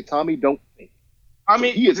hothead, and Tommy don't think. I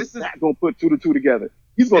mean, so he is not going to put 2 to 2 together.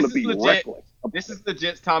 He's going to be reckless. This is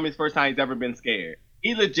legit Tommy's first time he's ever been scared.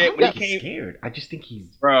 He legit when he came scared. I just think he's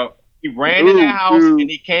he ran in the house and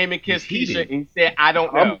he came and kissed Keisha and he said, "I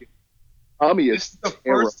don't know." Tommy this is the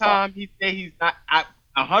first time he said he's not.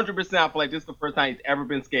 100%. I feel like this is the first time he's ever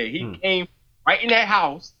been scared. He came right in that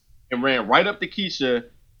house and ran right up to Keisha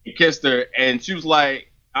and kissed her, and she was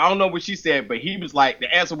like, "I don't know what she said," but he was like,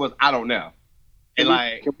 the answer was, "I don't know." And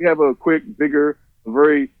can we have a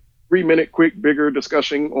very 3-minute quick bigger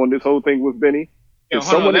discussion on this whole thing with Benny? Can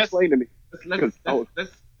someone explain to me?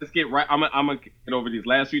 Let's get right. I'm gonna get over these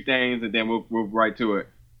last few things and then we'll right to it.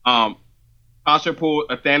 Tasha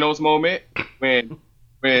pulled a Thanos moment when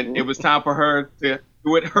it was time for her to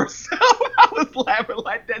do it herself. I was laughing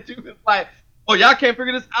like that. She was like, "Oh, y'all can't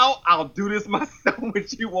figure this out? I'll do this myself." When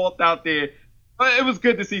she walked out there, but it was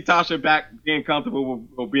good to see Tasha back being comfortable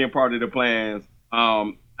with being part of the plans.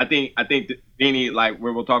 I think that Benny, like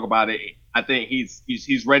when we'll talk about it, I think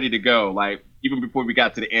he's ready to go. Like even before we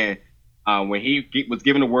got to the end, when he was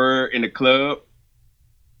given the word in the club,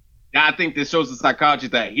 I think this shows the psychology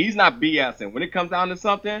that he's not BSing when it comes down to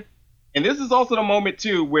something. And this is also the moment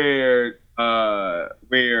too where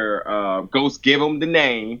Ghost give him the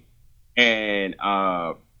name, and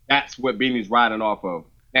that's what Benny's riding off of.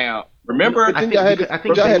 Now, remember, I think y'all had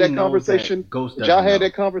that conversation. Y'all had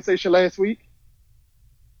that conversation last week.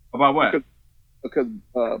 About what? Because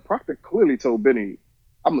Proctor clearly told Benny,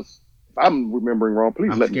 if I'm remembering wrong,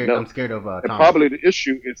 please let me know. I'm scared of Tommy. And probably the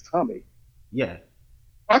issue is Tommy. Yeah.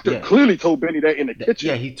 Proctor clearly told Benny that in the kitchen.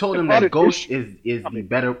 Yeah, he told him that Ghost is the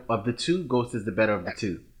better of the two. Ghost is the better of the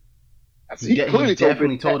two. He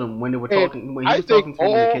definitely told him when they were talking. When he was talking to him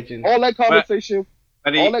in the kitchen. All that conversation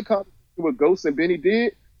with Ghost and Benny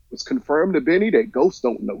did was confirm to Benny that Ghost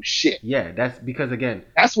don't know shit. Yeah, that's because again,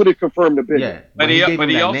 that's what it confirmed to Benny. Yeah, but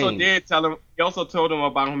he also did tell him. He also told him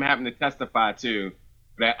about him having to testify too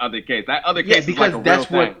for that other case. That other case is like a real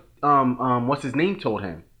thing. What's his name told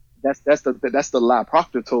him. That's the lie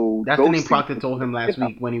Proctor told. That's Ghost the name Proctor told him last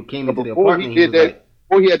week when he came into the apartment.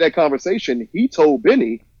 Before he had that conversation, he told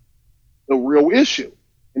Benny the real issue,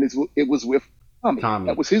 and it was with Tommy.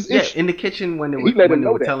 That was his issue. In the kitchen when he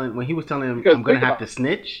was telling him, "I'm gonna have to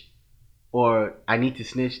snitch, or I need to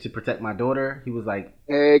snitch to protect my daughter." He was like,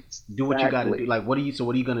 "Do what you got to do. Like, what are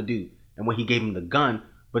you gonna do?" And when he gave him the gun,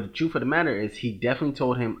 but the truth of the matter is, he definitely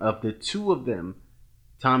told him of the two of them,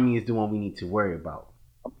 Tommy is the one we need to worry about.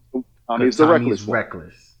 Tommy's the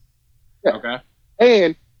reckless. Yeah. Okay.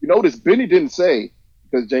 And you notice Benny didn't say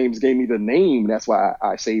because James gave me the name. That's why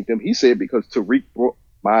I saved him. He said because Tariq brought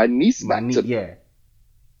my niece back to me. Yeah.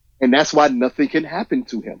 And that's why nothing can happen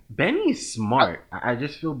to him. Benny's smart. I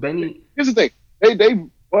just feel Benny. Here's the thing. They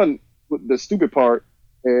won with the stupid part.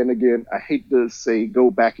 And again, I hate to say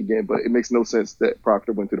go back again, but it makes no sense that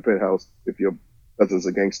Proctor went to the penthouse if your cousin's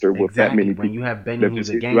a gangster with that many people. When you have Benny who's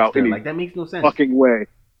a gangster, like that makes no sense. Fucking way.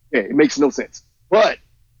 Yeah, it makes no sense. But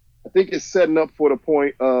I think it's setting up for the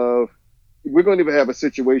point of we're going to either have a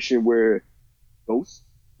situation where Ghost,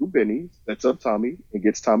 through Benny, sets up Tommy and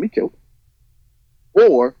gets Tommy killed.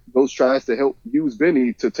 Or Ghost tries to help use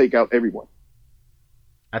Benny to take out everyone.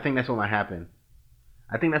 I think that's what might happen.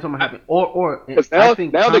 Or now, I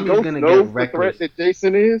think now Tommy's that Ghost gonna knows get reckless. the threat that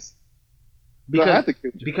Jason is,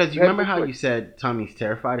 because you remember how you said Tommy's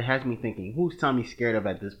terrified? It has me thinking, who's Tommy scared of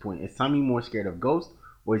at this point? Is Tommy more scared of Ghost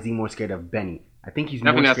or is he more scared of Benny? I think he's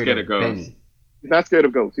more scared of Benny. He's not scared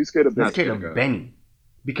of Ghost. He's scared of Benny. He's scared of Benny.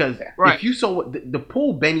 Because if you saw the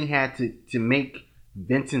pull Benny had to make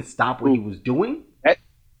Vincent stop what he was doing,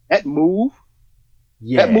 that move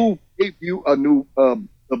gave you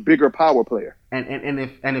a bigger power player. And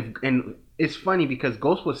it's funny because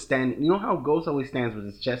Ghost was standing. You know how Ghost always stands with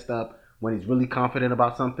his chest up when he's really confident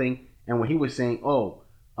about something, and when he was saying,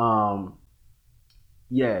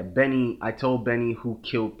 yeah, Benny, I told Benny who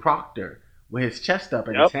killed Proctor, with his chest up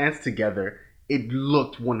and his hands together, it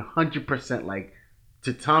looked 100% like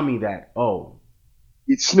to Tommy that,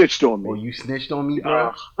 he snitched on me. Oh, you snitched on me,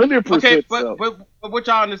 bro? 100%. Okay, but what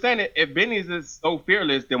y'all understand it? If Benny's is so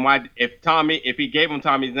fearless, then why? If he gave him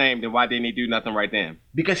Tommy's name, then why didn't he do nothing right then?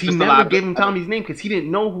 Because he never gave him Tommy's name because he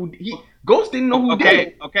didn't know who Ghost didn't know who did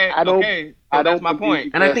it. Okay. So that's my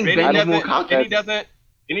point. And I think Benny's more calculated.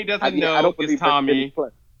 Benny doesn't know it's Tommy.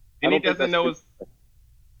 Benny doesn't know it's.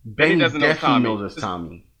 Benny definitely knows it's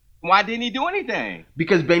Tommy. Why didn't he do anything?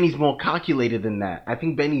 Because Benny's more calculated than that. I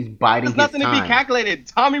think Benny's biding his time. There's nothing to be calculated.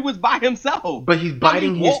 Tommy was by himself. But he's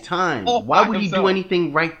biding his time. Why would he do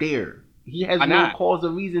anything right there? He has no cause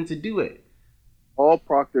or reason to do it. All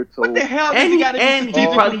Proctor told. What the hell? And he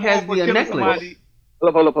probably has the necklace.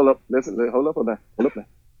 Hold up. Listen, hold up on that.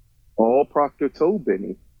 All Proctor told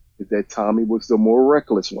Benny is that Tommy was the more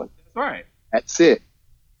reckless one. That's right. That's it.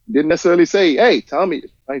 Didn't necessarily say, hey, Tommy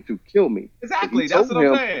is trying to kill me. Exactly. That's what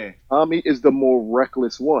I'm saying. Tommy is the more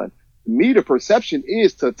reckless one. To me, the perception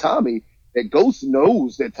is to Tommy that Ghost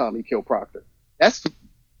knows that Tommy killed Proctor. That's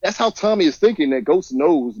how Tommy is thinking, that Ghost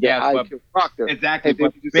knows that I killed Proctor. Exactly.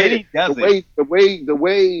 But Benny doesn't. The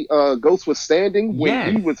way Ghost was standing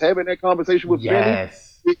when he was having that conversation with Benny,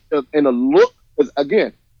 and a look, because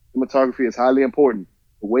again, cinematography is highly important.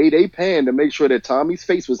 The way they panned to make sure that Tommy's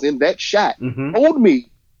face was in that shot told me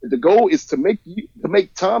that the goal is to make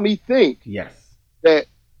Tommy think that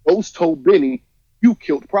Ghost told Benny, you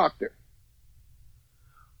killed Proctor.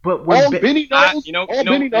 But when Benny knows,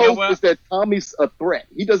 is that Tommy's a threat.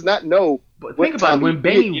 He does not know. But think about it. When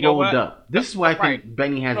Benny rolled up, this is why I think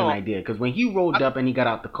Benny has an idea. Because when he rolled up and he got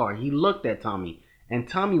out the car, he looked at Tommy, and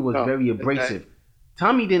Tommy was very abrasive.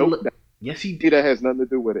 Tommy didn't look. Yes, he did. That has nothing to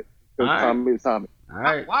do with it. Because Tommy is Tommy. All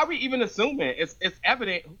right. Why are we even assuming? It's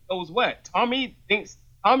evident who knows what. Tommy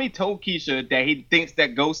told Keisha that he thinks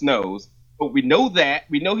that Ghost knows, but we know that.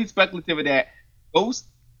 We know he's speculative of that. Ghost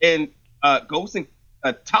and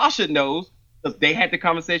Tasha knows because they had the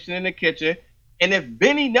conversation in the kitchen. And if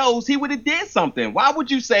Benny knows, he would have did something. Why would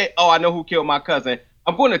you say, I know who killed my cousin?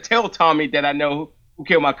 I'm going to tell Tommy that I know who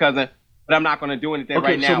killed my cousin, but I'm not going to do anything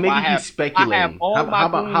right now. So maybe he's speculating.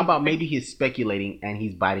 How about maybe he's speculating and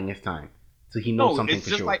he's biding his time so he knows something for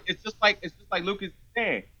sure. It's just like Lucas is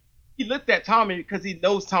saying. He looked at Tommy because he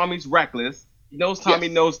knows Tommy's reckless. He knows Tommy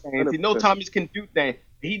knows things. He knows Tommy's can do things.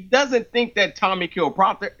 He doesn't think that Tommy killed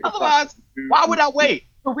Proctor. Otherwise, why would I wait?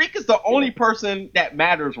 Tariq is the only person that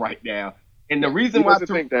matters right now. And the reason why he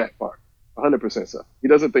doesn't think that part, 100% so. He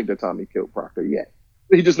doesn't think that Tommy killed Proctor yet.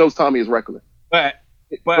 He just knows Tommy is reckless. But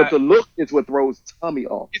the look is what throws Tommy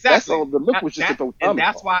off. Exactly. That's all. The look was just to throw Tommy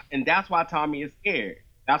off. And that's why Tommy is scared.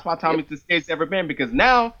 That's why Tommy's the scariest ever been, because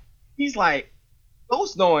now he's like,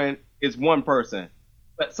 Ghost knowing is one person,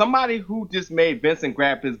 but somebody who just made Vincent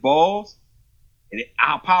grab his balls and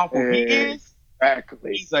how powerful he is,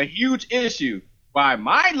 he's a huge issue. By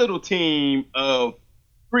my little team of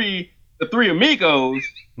the three amigos,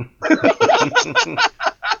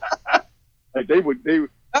 like they would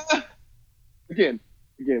again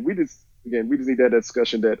we just need that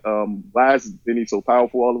discussion that why is Benny so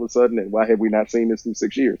powerful all of a sudden, and why have we not seen this through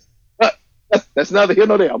 6 years? But that's neither here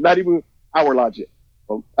nor there. I'm not even our logic.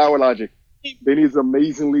 Benny is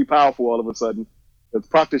amazingly powerful all of a sudden. Because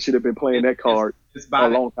Proctor should have been playing that card a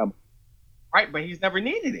long time ago. Right, but he's never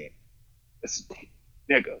needed it.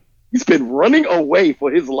 Nigga, he's been running away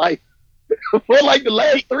for his life for like the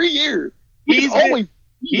last 3 years. He's always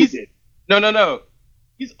needed it. No.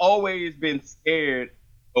 He's always been scared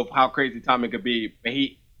of how crazy Tommy could be, but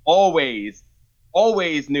he always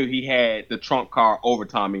knew he had the trump card over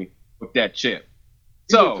Tommy with that chip.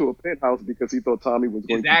 He went to a penthouse because he thought Tommy was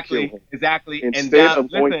going to kill him. Exactly. Instead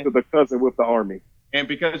of going to the cousin with the army. And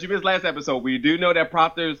because you missed last episode, we do know that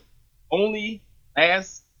Proctor's only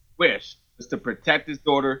last wish was to protect his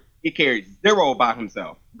daughter. He cared zero about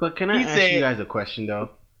himself. But can I ask you guys a question, though?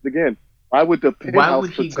 Again, why would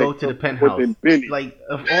he go to the penthouse? Like,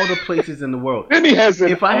 of all the places in the world. Benny has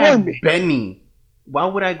an If I army. have Benny, why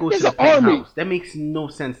would I go to the penthouse? Army. That makes no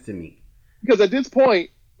sense to me. Because at this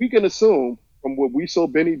point, we can assume from what we saw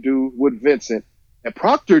Benny do with Vincent, that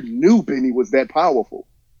Proctor knew Benny was that powerful.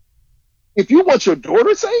 If you want your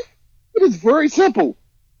daughter safe, it is very simple.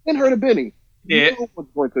 Send her to Benny. He did. No one's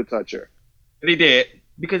going to touch her. But he did.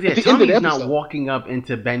 Because At the end of the Tommy's not episode. walking up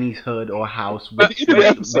into Benny's hood or house But with, he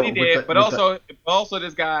did. But also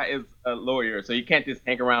this guy is a lawyer, so you can't just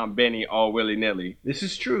hang around Benny all willy nilly. This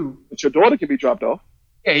is true. But your daughter can be dropped off.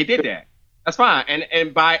 Yeah, he did that. That's fine.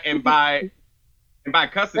 And by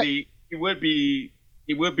custody, he would be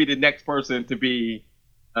the next person to be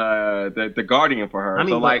the guardian for her. I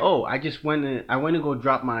mean, so like, I just went to go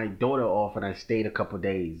drop my daughter off, and I stayed a couple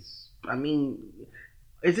days. I mean,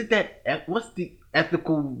 is it that? What's the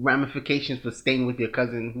ethical ramifications for staying with your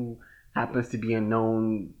cousin who happens to be a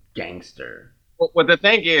known gangster? Well, the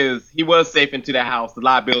thing is, he was safe into the house. The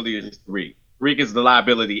liability is Tariq. Tariq is the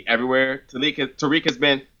liability everywhere. Tariq has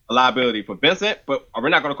been a liability for Vincent, but we're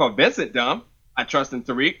not going to call Vincent dumb. I trust in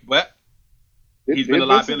Tariq, but he's been a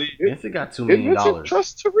liability. Vincent got $2 Did million. Vincent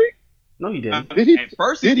trust Tariq? No, he didn't. Did he? At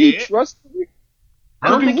first Did he he trust Tariq? I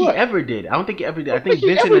don't think he What? ever did. I think he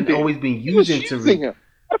Vincent ever had did. always been He was using using Tariq. him.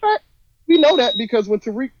 Matter of fact, we know that because when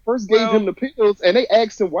Tariq first gave him the pills and they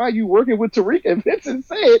asked him, why are you working with Tariq? And Vincent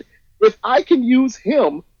said, if I can use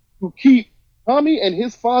him to keep Tommy and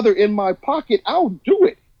his father in my pocket, I'll do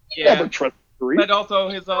it. He never trusted Tariq. But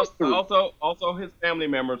also his family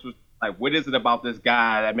members was like, what is it about this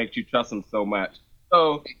guy that makes you trust him so much?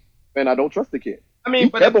 So, Man, I don't trust the kid. I mean,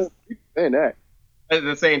 but He's saying that. at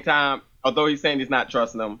the same time, although he's saying he's not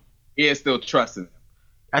trusting him, he is still trusting him.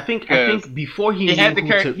 I think before he had to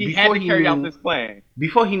carry out this plan.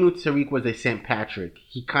 Before he knew Tariq was a St. Patrick,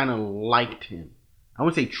 he kind of liked him. I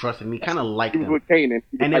wouldn't say trusted him. He kind of liked He was him. with Kanan.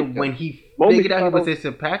 And then when he figured out he was a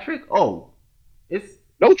St. Patrick, it's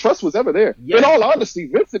no trust was ever there. Yeah. In all honesty,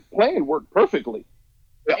 Vincent's plan worked perfectly.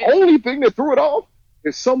 The only thing that threw it off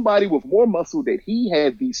is somebody with more muscle that he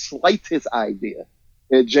had the slightest idea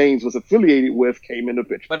that James was affiliated with came in the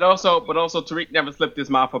picture. But also Tariq never slipped his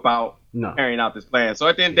mouth about carrying out this plan. So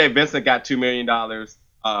at the end of the day, Vincent got $2 million.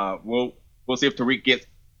 We'll see if Tariq gets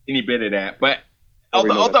any bit of that. But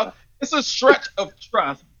although it's a stretch of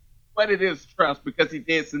trust, but it is trust because he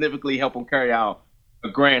did significantly help him carry out a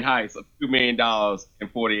grand heist of $2 million in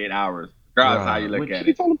 48 hours. Regardless how you look at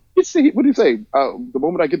it. What did he say? The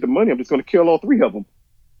moment I get the money, I'm just going to kill all three of them.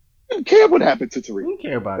 He didn't care what happened to Tariq. He didn't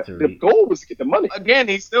care about Tariq. The goal was to get the money. Again,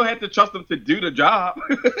 he still had to trust him to do the job.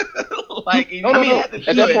 Like he had to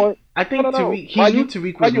At that point, I think Tariq. He knew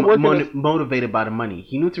Tariq was motivated by the money.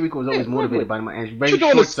 He knew Tariq was always motivated by the money, and it's very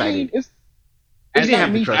short-sighted. He didn't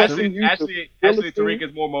have to trust him. Actually, Tariq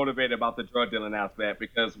is more motivated about the drug dealing aspect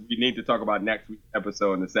because we need to talk about next week's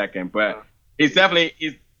episode in a second. But he's definitely.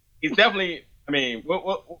 I mean,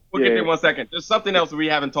 we'll get there in 1 second. There's something else we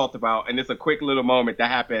haven't talked about, and it's a quick little moment that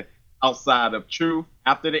happened outside of Truth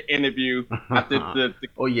after the interview. After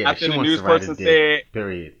the news person said.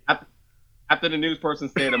 Period. After the news person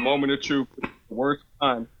said, "A moment of truth, the worst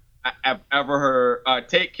pun I've ever heard."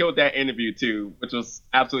 Tate killed that interview too, which was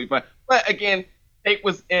absolutely fun. But again, Tate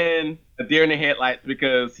was in a deer in the headlights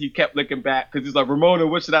because he kept looking back because he's like, "Ramona,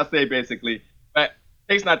 what should I say?" Basically, but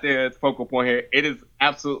Tate's not the focal point here. It is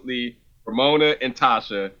absolutely Ramona and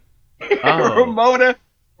Tasha.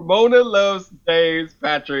 Ramona loves James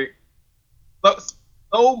Patrick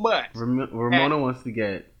so much. Ramona wants to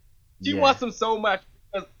get. She wants him so much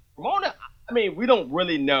because Ramona. I mean, we don't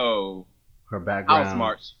really know her background. How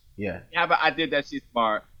smart. We have an idea that she's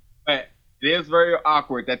smart, but it is very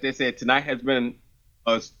awkward that they said tonight has been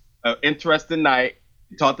an interesting night.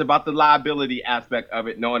 We talked about the liability aspect of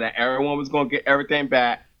it, knowing that everyone was going to get everything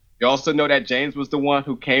back. You also know that James was the one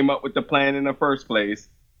who came up with the plan in the first place,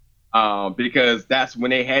 because that's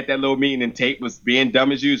when they had that little meeting and Tate was being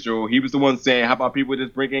dumb as usual. He was the one saying, how about people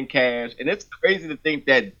just bring in cash? And it's crazy to think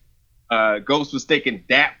that Ghost was thinking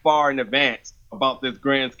that far in advance about this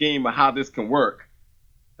grand scheme of how this can work.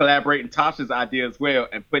 Collaborating Tasha's idea as well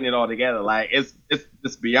and putting it all together. Like,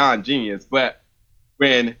 it's beyond genius. But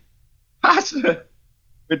when Tasha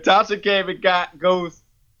came and got Ghost,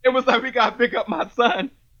 it was like, we got to pick up my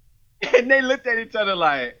son. And they looked at each other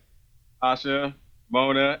like, Tasha,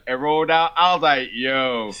 Mona, and rolled out. I was like,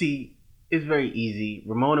 yo. See, it's very easy.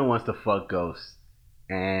 Ramona wants to fuck Ghost.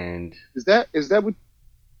 And is that what?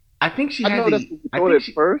 I think she I has know that's what we thought at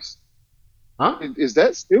first. Huh? Is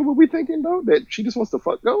that still what we're thinking though? That she just wants to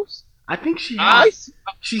fuck Ghost? I think she has.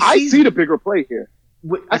 I see the bigger play here.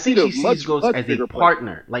 I think she sees Ghost as a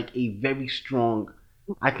partner, like a very strong.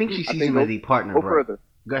 I think she sees him as a partner. Go further.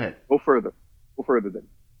 Go ahead. Go further then.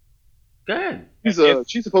 Go ahead.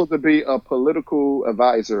 She's supposed to be a political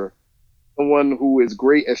advisor, someone who is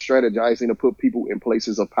great at strategizing to put people in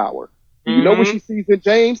places of power. Mm-hmm. You know what she sees in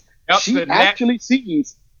James? Yep, she actually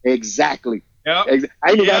sees exactly. Yep.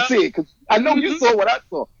 I ain't gotta say it because I know you saw what I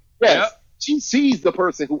saw. Yes, yep. She sees the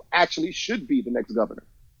person who actually should be the next governor.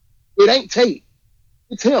 It ain't Tate.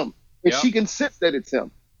 it's him. And Yep. she can sense that it's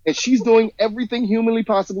him. And she's doing everything humanly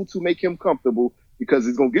possible to make him comfortable because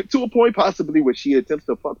it's going to get to a point possibly where she attempts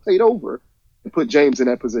to fuck Tate over and put James in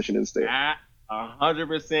that position instead.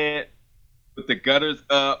 100% with the gutters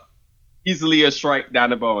up, easily a strike down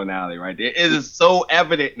the bowling alley right there. It is so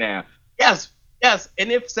evident now. Yes.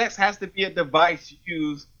 And if sex has to be a device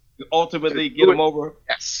used to ultimately get him over,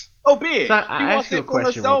 Yes. so be it. So She I wants ask you it a for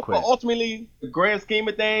question real herself, quick. but ultimately, the grand scheme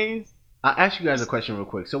of things, I'll ask you guys a question real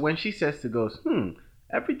quick. So when she says to Ghost,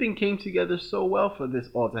 everything came together so well for this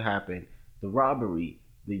all to happen. The robbery,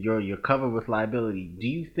 you're covered with liability. Do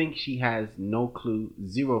you think she has zero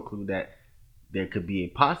clue that there could be a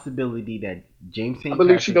possibility that James St. I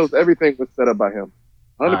believe she knows everything was set up by him.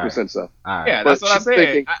 100% so. All right. yeah, But that's what I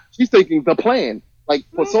said. she's thinking the plan. Like,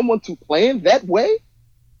 for someone to plan that way,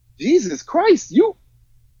 Jesus Christ, you're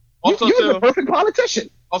the perfect politician.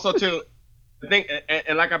 Also, too, I think,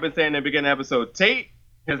 and like I've been saying in the beginning of the episode, Tate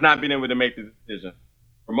has not been able to make the decision.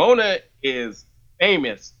 Ramona is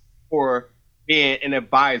famous for being an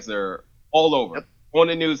advisor all over, on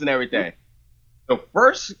the news and everything. The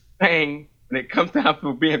first thing when it comes down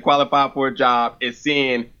to being qualified for a job is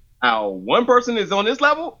seeing how one person is on this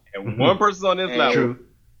level and one person's on this level. True.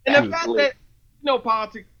 And the fact that,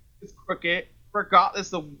 politics is crooked,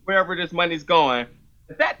 regardless of wherever this money's going,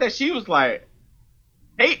 the fact that she was like,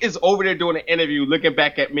 Tate is over there doing an interview looking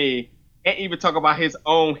back at me, can't even talk about his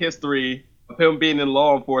own history of him being in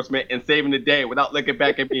law enforcement and saving the day without looking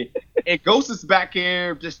back at me. And Ghost is back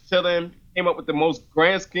here just chilling, came up with the most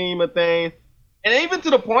grand scheme of things. And even to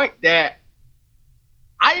the point that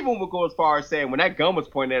I even would go as far as saying when that gun was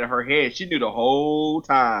pointed at her head, she knew the whole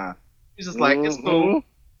time. She's just like, it's cool.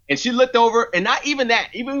 And she looked over, and not even that,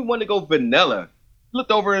 even when we wanted to go vanilla, she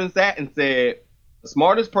looked over and sat and said, the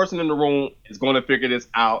smartest person in the room is going to figure this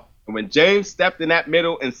out. And when James stepped in that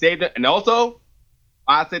middle and saved it, and also,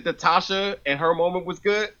 I said that Tasha and her moment was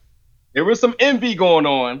good, there was some envy going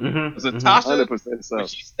on. Because Tasha, 100% so. when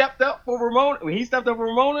he stepped up for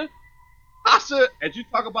Ramona, Tasha, as you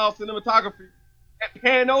talk about cinematography, that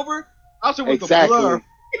pan over, Tasha was the blur.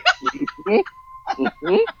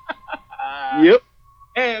 Yep.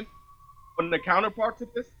 And on the counterpart to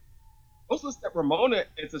this, also that Ramona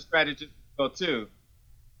is a strategist as well too.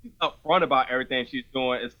 She's upfront about everything she's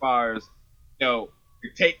doing as far as, the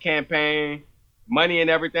Tate campaign, money and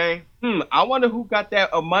everything. I wonder who got that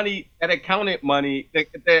money, that accountant money,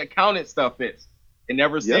 the accountant stuff is. They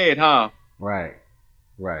never said, huh? Right.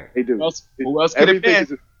 They do. Who else could it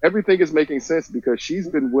be? Everything is making sense because she's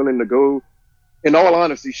been willing to go, in all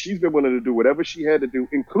honesty, she's been willing to do whatever she had to do,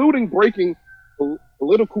 including breaking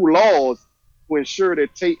political laws to ensure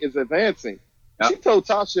that Tate is advancing. She told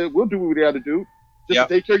Tasha, we'll do what we got to do. Just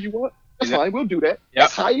to take care you want. That's fine. We'll do that.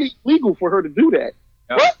 It's highly legal for her to do that.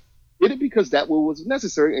 But did it because that was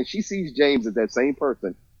necessary, and she sees James as that same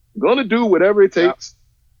person. Going to do whatever it takes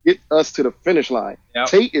to get us to the finish line.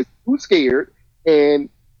 Tate is too scared, and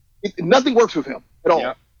nothing works with him at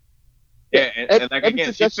all. Yeah, and like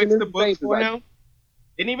again, she fixed the books for him.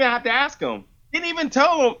 Didn't even have to ask him. Didn't even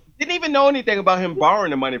tell him. Didn't even know anything about him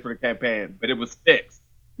borrowing the money for the campaign, but it was fixed.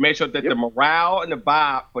 Made sure that the morale and the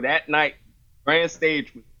vibe for that night, grand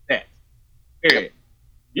stage, was set. Period.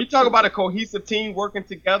 You talk about a cohesive team working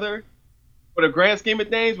together for the grand scheme of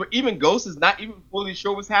things, where even Ghost is not even fully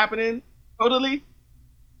sure what's happening. Totally.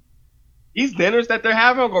 These dinners that they're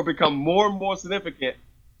having are going to become more and more significant,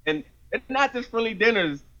 and it's not just friendly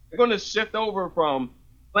dinners. They're going to shift over from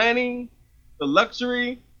planning to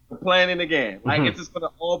luxury to planning again. Like it's just going to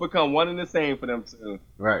all become one and the same for them too.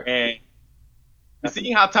 Right. And you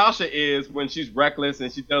see how Tasha is when she's reckless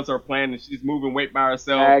and she does her plan and she's moving weight by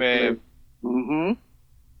herself. And so,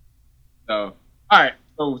 all right.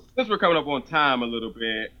 So since we're coming up on time a little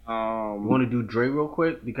bit, you want to do Dre real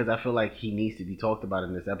quick because I feel like he needs to be talked about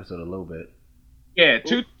in this episode a little bit. Yeah,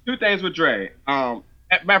 two things with Dre.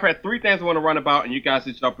 Matter of fact, 3 things I want to run about, and you guys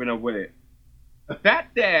should jump in with it. The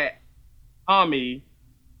fact that Tommy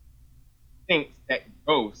thinks that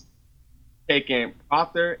Ghost taking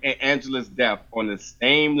Arthur and Angela's death on the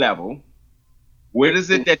same level. What is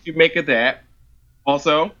it that you make of that?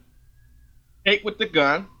 Also, Tate with the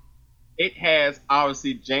gun. It has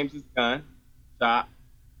obviously James's gun shot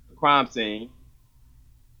the crime scene.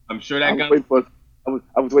 I'm sure that gun.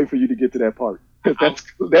 I was waiting for you to get to that part.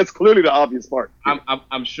 That's clearly the obvious part.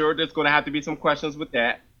 I'm sure there's going to have to be some questions with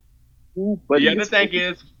that. But the other thing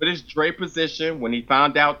is, with his Dre position, when he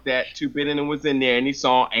found out that Duped was in there and he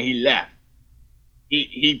saw and he left,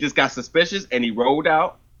 he just got suspicious and he rolled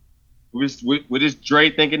out with his Dre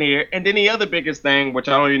thinking here. And then the other biggest thing, which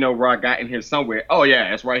I don't even know where I got in here somewhere. Oh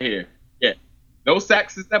yeah, it's right here. Yeah, no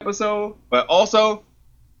sex this episode, but also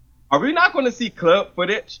are we not going to see club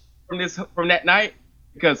footage from that night?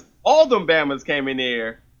 Because all them Bammers came in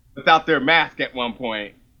there without their mask at one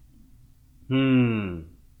point.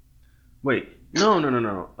 Wait. No.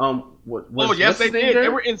 Yes, they did. There? They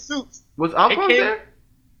were in suits. Was Alphonse there?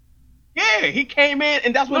 Yeah, he came in,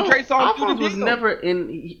 and that's when Trey saw him. Alphonse was never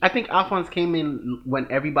in. I think Alphonse came in when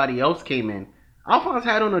everybody else came in. Alphonse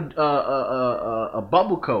had on a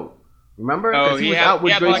bubble coat. Remember? Oh, he was out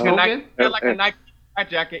with Dre smoking. He had like a Nike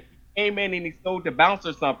jacket. He came in and he stole the bounce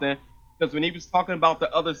or something. Because when he was talking about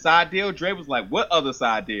the other side deal, Dre was like, "What other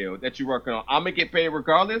side deal that you working on? I'm gonna get paid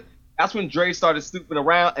regardless." That's when Dre started snooping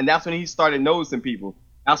around, and that's when he started noticing people.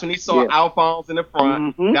 That's when he saw Alphonse in the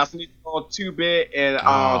front. Mm-hmm. That's when he saw Duped and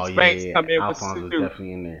Spanks come in Alphonse with was suit.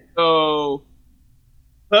 definitely in there. So,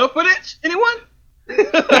 club footage? Anyone?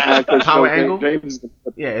 Power angle? James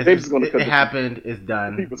is going to cut it happened. It's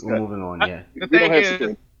done. We're moving on. Yeah. The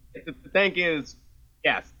thing is,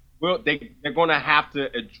 yes. Well, they're going to have to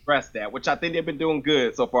address that, which I think they've been doing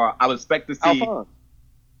good so far. I would expect to see. Alphonse.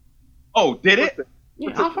 Oh, did it?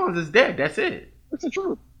 Yeah, Alphonse is dead. That's it. That's the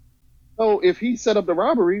truth. So if he set up the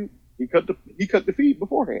robbery, he cut the feed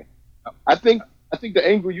beforehand. I think the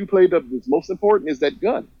angle you played up is most important is that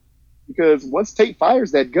gun, because once Tate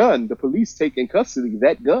fires that gun, the police take in custody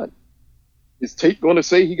that gun. Is Tate going to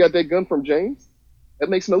say he got that gun from James? That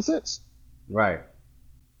makes no sense. Right.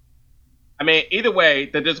 I mean, either way,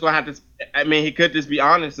 they're just gonna have to. I mean, he could just be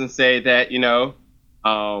honest and say that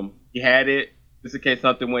he had it just in case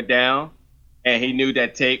something went down, and he knew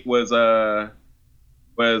that Tate was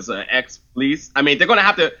ex-police. I mean, they're gonna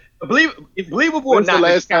have to believe. It's believable or not. When's the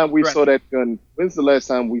last time we saw that gun? When's the last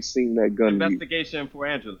time we seen that gun? The investigation for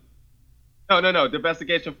Angela. No. The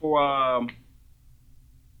investigation for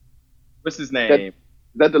what's his name? Is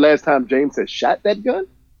that the last time James has shot that gun?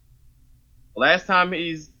 The last time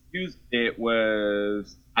he's used it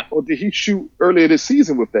was. Or did he shoot earlier this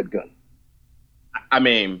season with that gun? I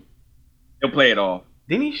mean, he'll play it off.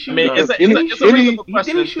 Didn't he shoot? I mean, it's a reasonable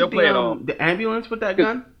question. Didn't he shoot play it off. The ambulance with that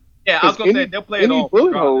gun? Yeah, I was gonna say they'll play it off.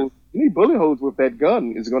 Any bullet holes with that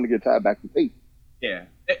gun is going to get tied back to Tate. Yeah.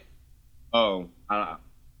 I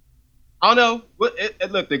don't know. Look,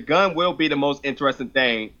 the gun will be the most interesting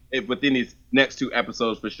thing within these next two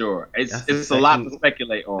episodes for sure. It's a lot to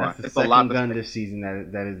speculate on. That's the it's second a lot gun this season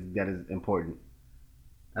that is important.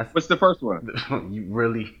 What's the first one? You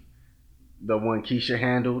really, the one Keisha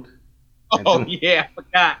handled. Oh yeah, I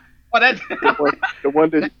forgot. Oh, that the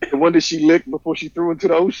one that she licked before she threw into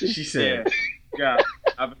the ocean. She said, "Yeah,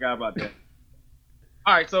 I forgot about that."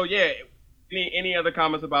 All right, so yeah, any other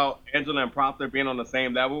comments about Angela and Proctor being on the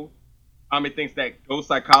same level? Tommy thinks that ghost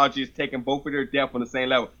psychology is taking both of their death on the same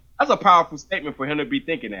level. That's a powerful statement for him to be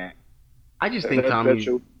thinking that. I just think Tommy.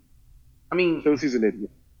 I mean, shows he's an idiot.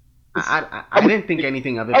 I didn't think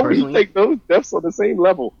anything of it personally. I would take those deaths on the same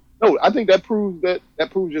level. No, I think that proves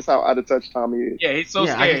just how out of touch Tommy is. Yeah, he's so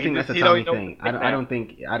scared. I just think that's a Tommy thing. I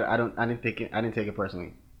didn't take it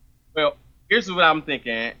personally. Well, here's what I'm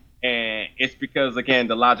thinking, and it's because again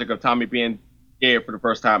the logic of Tommy being scared for the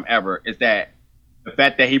first time ever is that the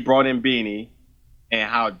fact that he brought in Beanie and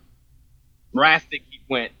how drastic he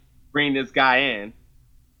went bringing this guy in,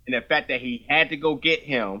 and the fact that he had to go get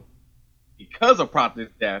him because of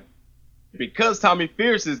Proctor's death, because Tommy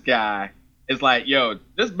fears this guy. It's like, yo,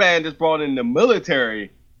 this man just brought in the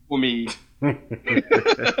military for me, and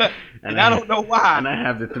I don't know why. And I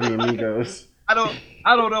have the three amigos. I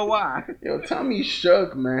don't know why. Yo, Tommy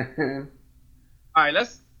shook, man. All right,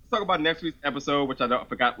 let's talk about next week's episode, which I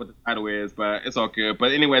forgot what the title is, but it's all good.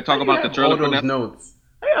 But anyway, talk about the trailer for next. Notes.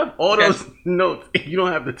 I have all those notes. You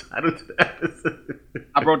don't have the title to the episode.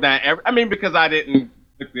 I wrote down because I didn't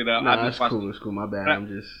look it up. No, it's cool. It's cool. My bad. I'm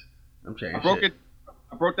changing.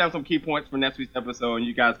 I broke down some key points for next week's episode, and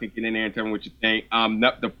you guys can get in there and tell me what you think.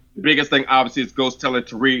 The biggest thing, obviously, is Ghost telling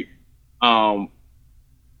Tariq, telling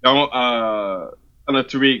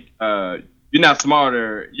Tariq, you're not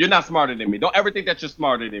smarter than me. Don't ever think that you're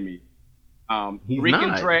smarter than me.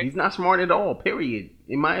 He's not smart at all, period.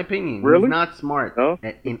 In my opinion. Really? He's not smart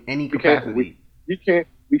in any capacity. We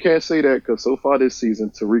can't say that because so far this season,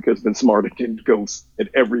 Tariq has been smarter than Ghost at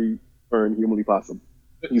every turn humanly possible.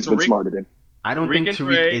 He's been smarter than. I don't think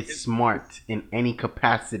Tariq is smart in any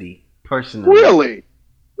capacity, personally.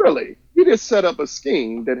 Really? He just set up a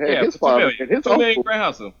scheme that had his father and his uncle.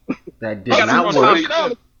 That did not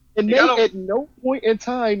work. And they at no point in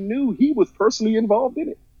time knew he was personally involved in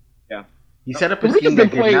it. Yeah. He set up a scheme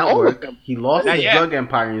that did not work. He lost his drug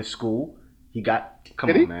empire in school. He got...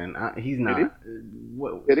 Come on, man. He's not...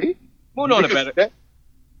 Did he? Moving on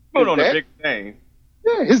to big thing.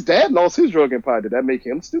 Yeah, his dad lost his drug empire. Did that make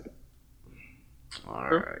him stupid? All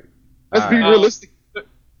right. Let's be realistic.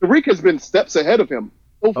 Tariq has been steps ahead of him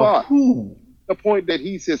so far. Who? The point that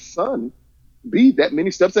he's his son, be that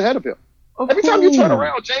many steps ahead of him. Every Who? time you turn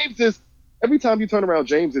around, James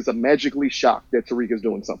is a magically shocked that Tariq is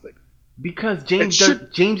doing something. Because James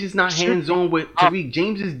is not hands-on with Tariq.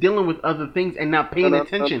 James is dealing with other things and not paying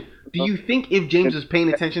attention. Do you think if James was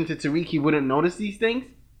paying attention to Tariq, he wouldn't notice these things?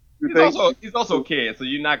 He's also a kid, so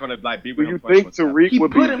you're not gonna like be with him. Do you think Tariq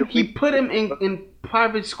would be? He put him in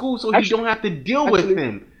private school so he don't have to deal with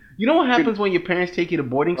him. You know what happens when your parents take you to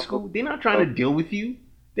boarding school? They're not trying to deal with you.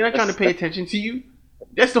 They're not trying to pay attention to you.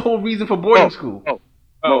 That's the whole reason for boarding school.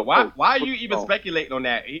 Why are you even speculating on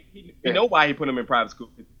that? He know why he put him in private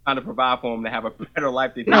school. He's trying to provide for him to have a better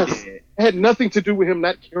life than he did. It had nothing to do with him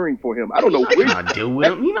not caring for him. I don't know. He's not deal with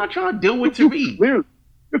him. He's not trying to deal with Tariq.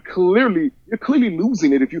 You're clearly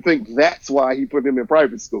losing it if you think that's why he put him in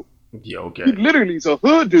private school. Yeah, okay. He literally is a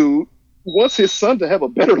hood dude who wants his son to have a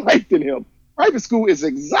better life than him. Private school is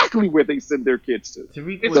exactly where they send their kids to.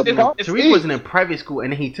 Tariq wasn't in private school,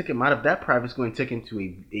 and then he took him out of that private school and took him to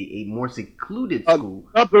a more secluded school.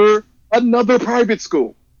 Another private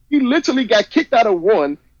school. He literally got kicked out of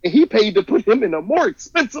one, and he paid to put him in a more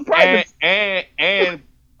expensive private school. And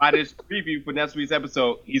by this preview for next week's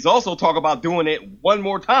episode, he's also talking about doing it one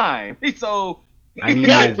more time. So I need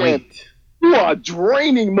to wait. You are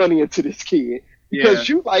draining money into this kid because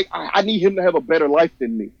you like, I need him to have a better life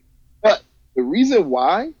than me. But the reason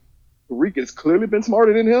why Tariq has clearly been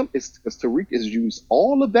smarter than him is because Tariq has used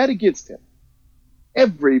all of that against him.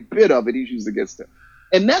 Every bit of it he's used against him.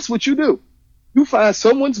 And that's what you do. You find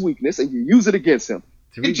someone's weakness and you use it against him.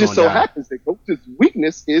 Tariq it just so happens that Ghost's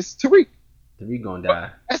weakness is Tariq. Tariq gonna die.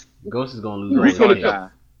 Ghost is gonna lose.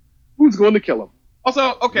 Who's going to kill him?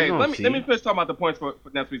 Also, okay, let me finish talking about the points for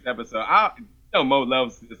next week's episode. Mo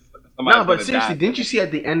loves this. No, but seriously, didn't you see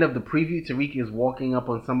at the end of the preview, Tariq is walking up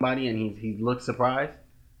on somebody and he looks surprised?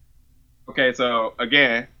 Okay, so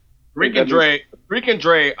again, Tariq and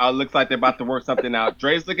Dre looks like they're about to work something out.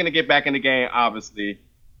 Dre's looking to get back in the game, obviously,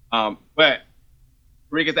 but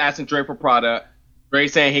Tariq is asking Dre for product. Dre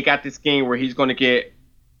saying he got this scheme where he's going to get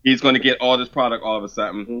all this product all of a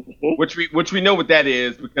sudden, which we know what that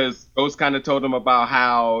is because Ghost kind of told him about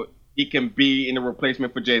how he can be in the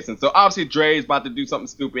replacement for Jason. So obviously Dre is about to do something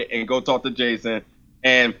stupid and go talk to Jason,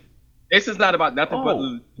 and Jason's not about nothing but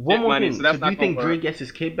one more money. Thing. So that's do you think Dre gets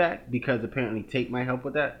his kid back because apparently Tate might help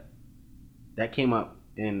with that? That came up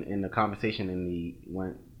in the conversation in the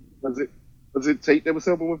when was it Tate that was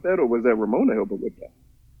helping with that, or was that Ramona helping with that?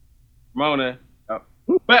 Ramona,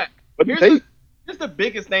 but here's the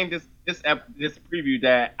biggest thing this preview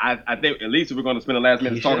that I think at least we're going to spend the last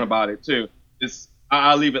minute talking about it too.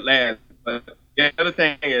 I'll leave it last. But the other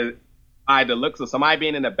thing is the looks of somebody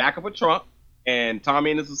being in the back of a trunk and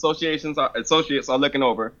Tommy and his associates are looking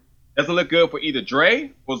over. Doesn't look good for either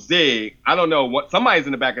Dre or Zig. I don't know what. Somebody's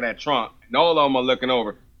in the back of that trunk and all of them are looking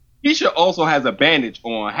over. Keisha also has a bandage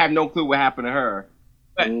on. I have no clue what happened to her.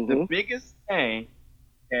 But the biggest thing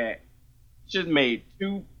that Keisha made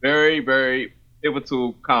two very, very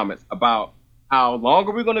pivotal comments about how long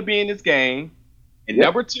are we going to be in this game, and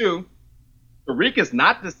number two, Tariq is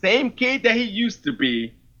not the same kid that he used to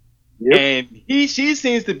be, and she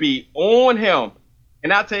seems to be on him.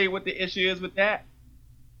 And I'll tell you what the issue is with that.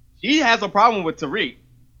 She has a problem with Tariq.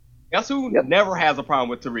 Guess who never has a problem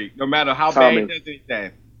with Tariq, no matter how bad he does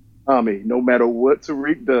anything? Tommy. No matter what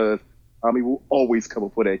Tariq does, Tommy will always come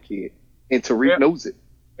up for that kid, and Tariq knows it.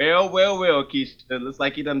 Well, Keisha. It looks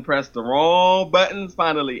like he done pressed the wrong buttons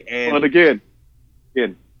finally. But again,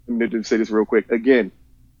 let me just say this real quick. Again,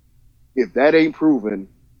 if that ain't proven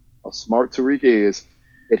how smart Tariq is,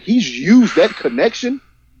 that he's used that connection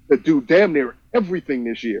to do damn near everything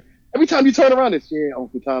this year. Every time you turn around, it's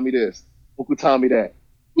Uncle Tommy this, Uncle Tommy that.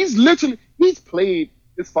 He's played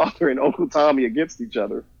his father and Uncle Tommy against each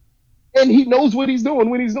other, and he knows what he's doing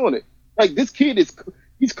when he's doing it. Like this kid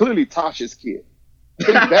he's clearly Tasha's kid.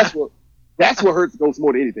 That's what hurts Ghost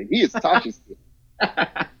more than anything. He is Tasha's kid.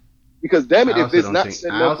 Because damn it, if it's not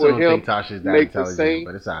setting up for him, I don't think Tasha's that intelligent,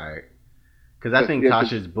 but it's alright. Because I think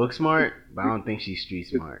Tasha's book smart, but I don't think she's street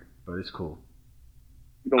smart. But it's cool.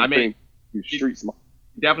 You don't think she's street smart?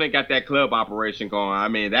 Definitely got that club operation going. I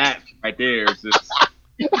mean, that right there is just.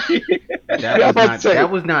 that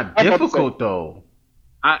was not difficult though.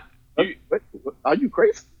 Are you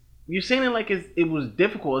crazy? You're saying it like it was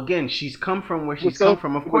difficult. Again, she's come from where she's come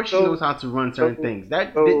from. Of course, she knows how to run certain things.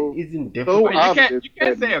 That isn't difficult. You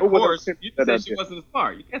can't say of course. You said she wasn't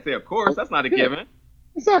smart. You can't say of course. That's not a given.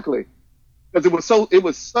 Exactly. Because it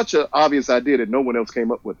was such an obvious idea that no one else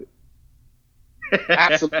came up with it.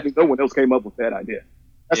 Absolutely, no one else came up with that idea.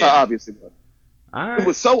 That's how obvious it was. Alright.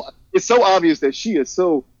 It's so obvious that she is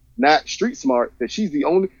so not street smart that she's the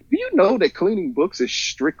only. Do you know that cleaning books is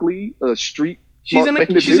strictly a street? She's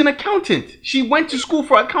an accountant. She went to school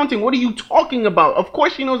for accounting. What are you talking about? Of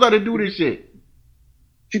course she knows how to do this shit.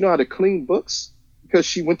 She know how to clean books because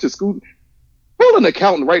she went to school. Pull an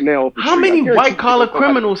accountant right now. How many white collar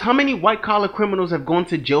criminals? How many white collar criminals have gone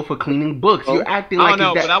to jail for cleaning books? You're acting like I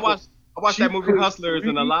don't know, but I watched that movie Hustlers,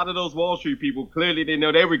 and a lot of those Wall Street people clearly didn't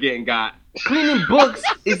know they were getting got. Cleaning books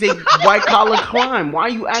is a white collar crime. Why are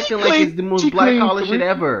you acting like it's the most black collar shit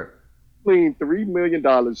ever? Cleaned $3 million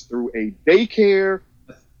through a daycare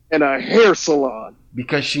and a hair salon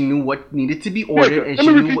because she knew what needed to be ordered and she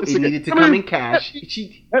knew what needed to come in cash.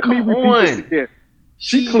 She went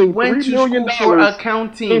to school for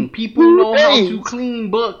accounting. People know how to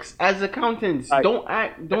clean books as accountants. Don't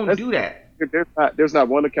do that. There's not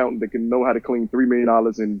one accountant that can know how to clean $3 million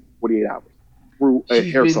in 48 hours through a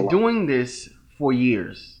hair salon. She's been doing this for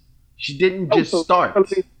years. She didn't just start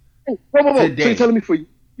today. So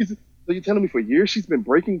you're telling me for years she's been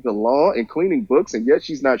breaking the law and cleaning books, and yet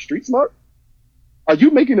she's not street smart? Are you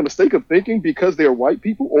making the mistake of thinking because they're white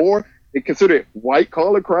people, or they consider it white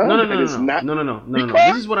collar crime? No. This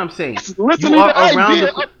is what I'm saying. You are around.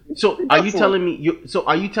 So are you telling me?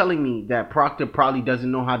 Are you telling me that Proctor probably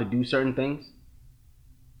doesn't know how to do certain things?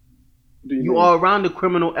 You are around the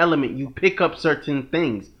criminal element. You pick up certain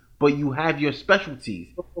things, but you have your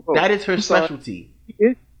specialties. That is her specialty.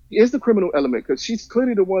 He is the criminal element because she's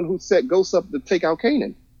clearly the one who set Ghost up to take out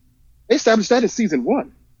Kanan. They established that in season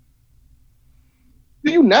 1.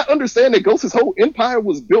 Do you not understand that Ghost's whole empire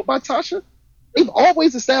was built by Tasha? They've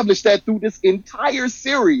always established that through this entire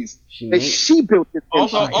series she built this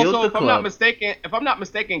empire. Also, if I'm not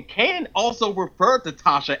mistaken, Kanan also referred to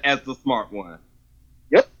Tasha as the smart one.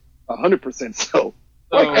 Yep, 100% so.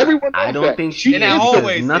 Like everyone knows I don't that. think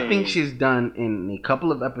nothing she's done in a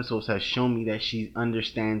couple of episodes has shown me that she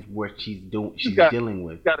understands what she's dealing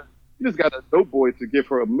with. She just got a dope boy to give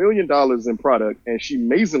her $1 million in product, and she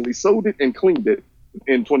amazingly sold it and cleaned it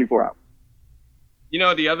in 24 hours. You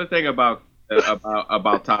know, the other thing about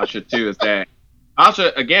Tasha too is that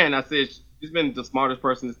Tasha, again, I said she's been the smartest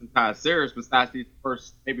person in this entire series besides these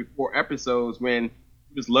first maybe 4 episodes when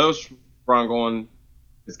she was love sprung on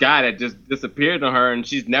this guy that just disappeared on her, and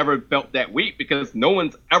she's never felt that weak because no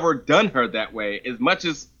one's ever done her that way. I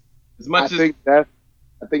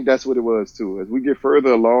think that's what it was too. As we get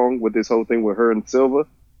further along with this whole thing with her and Silva,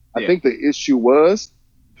 I think the issue was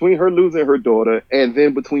between her losing her daughter and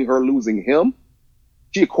then between her losing him,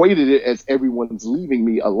 she equated it as everyone's leaving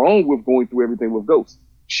me along with going through everything with Ghost.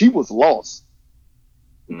 She was lost.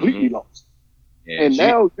 Completely lost. Yeah, and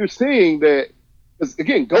now you're seeing that, because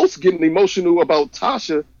again, Ghost getting emotional about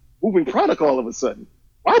Tasha moving product all of a sudden.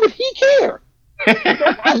 Why would he care?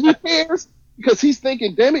 Why he cares? Because he's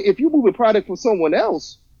thinking, damn it, if you move a product for someone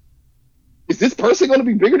else, is this person going to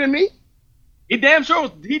be bigger than me? He damn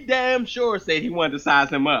sure said he wanted to size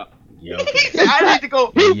him up. Yep. I need to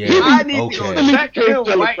go. I need to go check him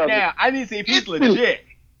right now. I need to see if he's legit.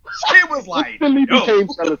 She was like, became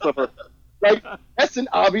jealous of her. Like, that's an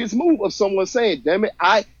obvious move of someone saying, damn it,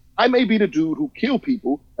 I may be the dude who killed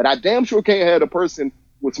people, but I damn sure can't have a person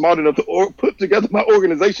who's smart enough to put together my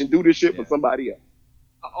organization do this shit for somebody else.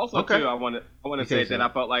 Also, too, I want to say that I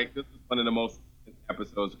felt like this was one of the most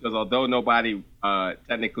episodes because although nobody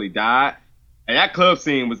technically died, and that club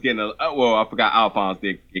scene was getting I forgot Alphonse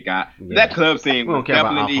did get got. Yeah. That club scene was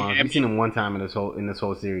definitely heavy. We've seen him one time in this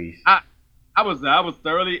whole series. I was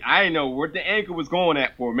thoroughly. I didn't know where the anchor was going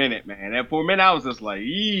at for a minute, man. And for a minute, I was just like,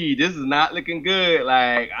 this is not looking good.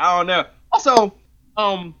 Like, I don't know. Also,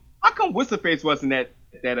 how come Whisperface wasn't at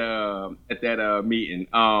that meeting?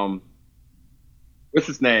 What's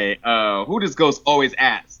his name? Who does Ghost always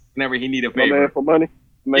ask whenever he need a favor? My man for money.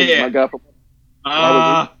 My guy for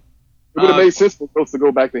money. It would have made sense for Ghost to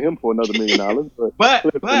go back to him for another $1 million, but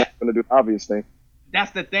they're not going to do the obvious thing.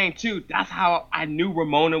 That's the thing too. That's how I knew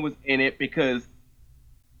Ramona was in it, because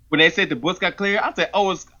when they said the books got clear, I said,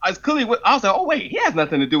 it's clearly. I was like, oh wait, he has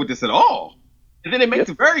nothing to do with this at all. And then it makes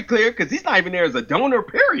it very clear because he's not even there as a donor.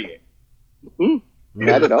 Period.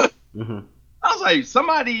 Not at all. I was like,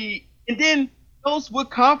 somebody, and then Ghost with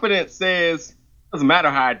confidence says, doesn't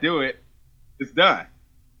matter how I do it, it's done.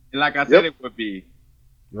 And like I said, it would be.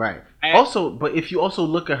 Right. And also, but if you also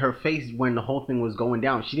look at her face when the whole thing was going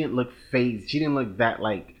down, she didn't look phased. She didn't look that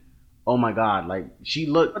like, oh my god, like she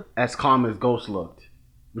looked as calm as Ghost looked.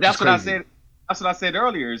 That's what I said. That's what I said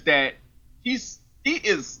earlier. Is that she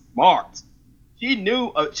is smart. She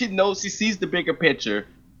knew. She knows. She sees the bigger picture.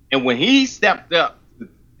 And when he stepped up to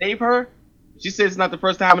save her, She says it's not the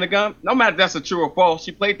first time in the gun. No matter if that's a true or false,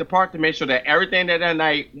 she played the part to make sure that everything that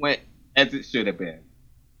night went as it should have been.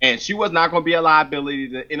 And she was not going to be a liability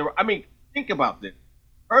to interrupt. I mean, think about this.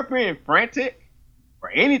 Her being frantic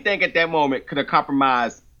or anything at that moment could have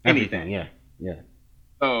compromised anything. Yeah.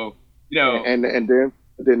 So, you know. And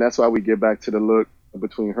then that's why we get back to the look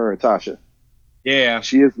between her and Tasha. Yeah.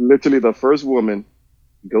 She is literally the first woman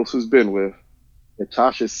Ghost has been with that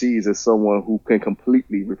Tasha sees as someone who can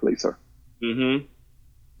completely replace her. Mm-hmm.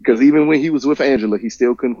 Because even when he was with Angela, he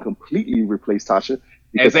still couldn't completely replace Tasha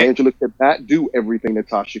because Angela could not do everything that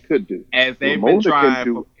Tasha could do. As they've Ramona been trying can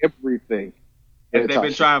do everything. As they've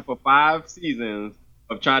been trying for 5 seasons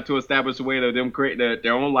of trying to establish a way to them create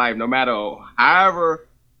their own life, no matter however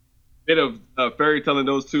bit of fairy telling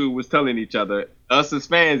those two was telling each other. Us as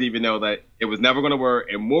fans even know that it was never going to work,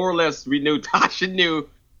 and more or less we knew Tasha knew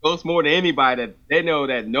Ghost more than anybody that they know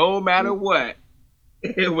that no matter what,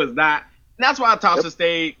 it was not. And that's why Tasha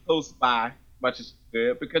stayed close by much as she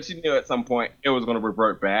could, because she knew at some point it was going to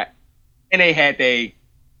revert back. And they had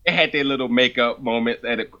their little makeup moments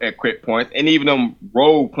at quick points, and even them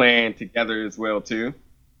role playing together as well too.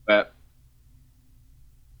 But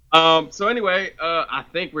so anyway, I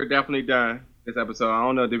think we're definitely done this episode. I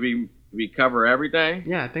don't know, did we cover everything?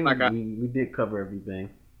 Yeah, I think we did cover everything.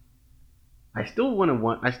 I still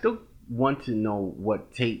want to know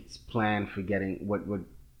what Tate's plan for getting what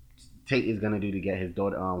Tate is gonna do to get his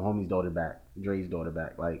daughter, homie's daughter back, Dre's daughter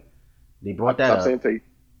back. Like they brought that up. I'm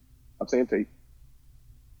saying Tate.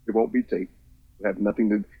 It won't be Tate. It had nothing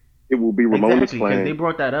to. It will be Ramona's plan. Because they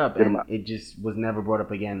brought that up and it just was never brought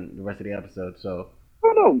up again the rest of the episode. So.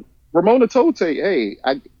 Oh no, Ramona told Tate, "Hey,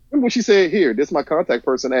 I remember what she said here. This is my contact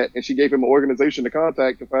person at," and she gave him an organization to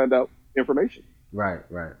contact to find out information. Right.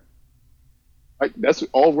 Like, that's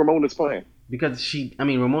all Ramona's plan. Because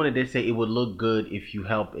Ramona did say it would look good if you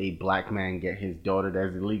help a black man get his daughter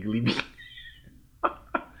that's illegally beat.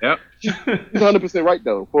 Yep. She's 100% right,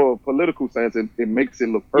 though. For political sense, it makes it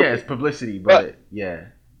look perfect. Yeah, it's publicity, but yeah.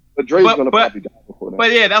 But Dre's going to probably die before that.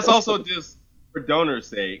 But yeah, that's also just for donors'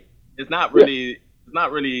 sake. It's not really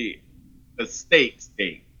a state.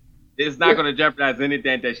 It's not going to jeopardize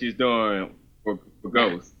anything that she's doing for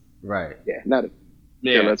Ghost. Right. Yeah, not a...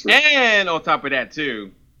 Yeah, that's right. And on top of that, too,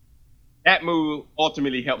 that move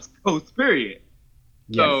ultimately helps Ghost, period.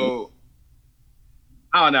 Yes. So,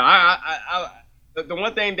 I don't know. The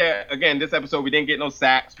one thing that, again, this episode, we didn't get no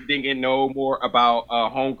sacks. We didn't get no more about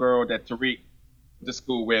homegirl that Tariq went to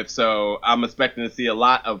school with. So, I'm expecting to see a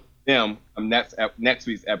lot of them next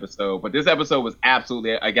week's episode. But this episode was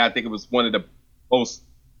absolutely, I think it was one of the most,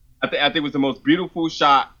 I think it was the most beautiful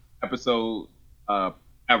shot episode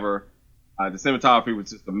ever. The cinematography was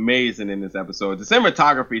just amazing in this episode. The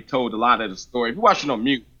cinematography told a lot of the story. If you watch it on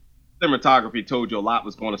mute, cinematography told you a lot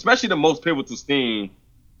was going on, especially the most pivotal scene,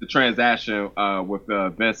 the transaction with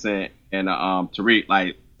Vincent and Tariq.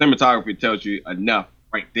 Like, cinematography tells you enough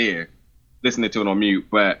right there, listening to it on mute.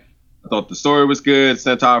 But I thought the story was good,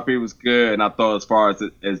 cinematography was good, and I thought as far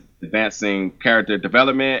as advancing character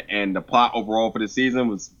development and the plot overall for the season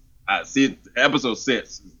was, episode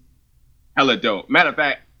 6, hella dope. Matter of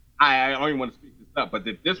fact, I don't even want to speak this up, but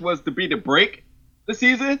if this was to be the break this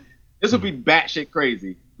season, this would be batshit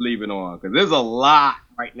crazy, believe it or not, because there's a lot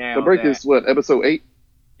right now. The break is what, episode 8?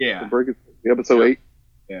 Yeah. The break is episode 8?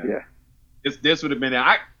 Yeah. This would have been,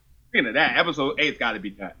 speaking of that, episode 8's got to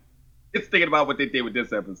be done. Just thinking about what they did with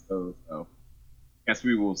this episode, so I guess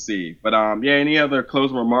we will see. But any other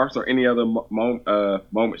closing remarks or any other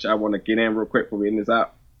moments I want to get in real quick before we end this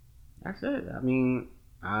out? That's it.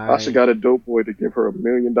 Tasha got a dope boy to give her $1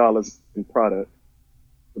 million in product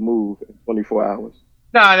to move in 24 hours.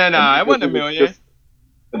 No, it wasn't $1 million.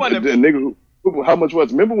 The nigga how much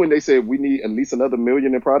was? Remember when they said we need at least another $1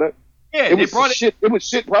 million in product? Yeah, it was shit. It was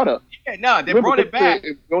shit product. Yeah, they brought it back.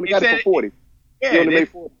 We only got it for 40. Yeah, they only made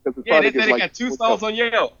 40 because they said they got 2 stars on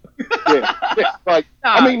Yelp. yeah. Like,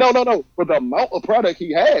 I mean, no. But the amount of product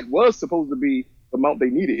he had was supposed to be the amount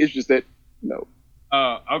they needed. It's just that, no.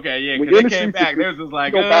 Okay, yeah, because they came back. They was just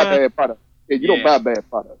like, you don't buy bad product. Yeah, you don't buy bad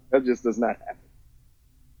product. That just does not happen.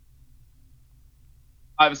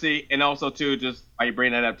 Obviously, and also too, just while you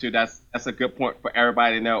bring that up too, that's a good point for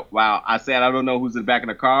everybody to know. Wow, I said I don't know who's in the back of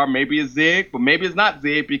the car. Maybe it's Zig, but maybe it's not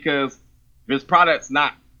Zig, because if his product's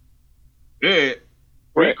not good,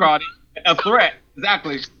 a threat,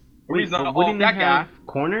 exactly. The reason I hold that guy.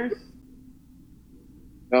 Corners?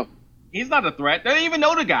 No. He's not a threat. They don't even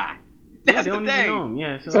know the guy. That's the thing.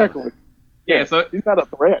 Yeah, exactly. Yeah, so he's not a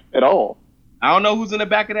threat at all. I don't know who's in the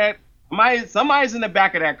back of that. Somebody's in the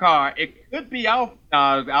back of that car. It could be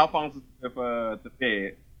Alphonse with the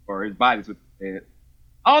Fed, or his body's with the Fed.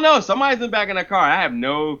 Oh no, somebody's in the back of the car. I have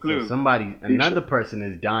no clue. So another person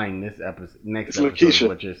is dying this episode. Next It's episode, Lakeisha. is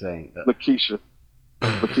what you're saying. Lakeisha.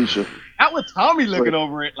 That was Tommy looking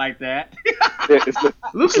over it like that. Yeah,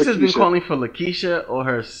 Lucas has been Lakeisha. calling for Lakeisha or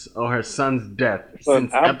her son's death Son,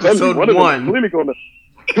 since I'm telling you, episode one of them one.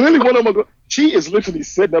 clearly one of them. She is literally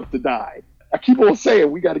setting up to die. I keep on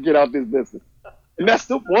saying we got to get out this business, and that's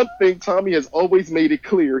the one thing Tommy has always made it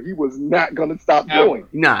clear he was not going to stop doing.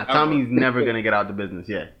 Nah, Tommy's never gonna get out the business.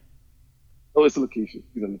 Yeah. Oh, it's Lakeisha.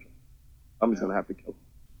 Tommy's going to have to kill her.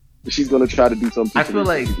 She's going to try to do something. I feel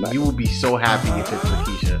like you will be so happy if it's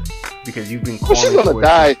Lakeisha because you've been Well, calling she's going for to it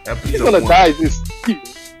die. since episode She's going to one. die this.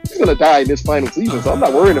 She's going to die in this final season, so I'm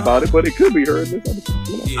not worrying about it. But it could be her in this other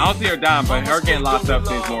season. I don't see her dying, but her getting locked up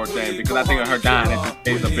seems more thing because I think of her dying, it just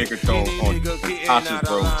plays a bigger toll on Tasha's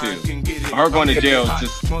role too. Her going to jail is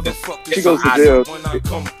just She goes to jail.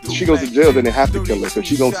 She goes to jail, then they have to kill her because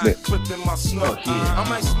she gonna snitch. Oh, she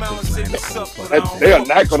is. They are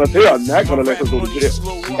not gonna let her go to jail.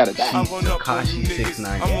 She gotta die. She's Takashi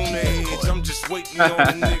 6ix9ine and she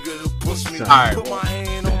gets caught.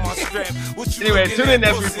 Alright. Anyway, tune in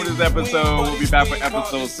next week for this episode. We'll be back for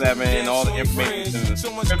episode 7. All the information in the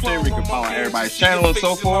description. We can follow everybody's channel and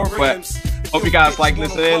so forth. But hope you guys like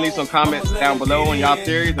listening. Leave some comments down below on y'all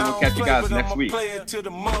theories, and we'll catch you guys next week. I got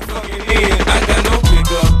no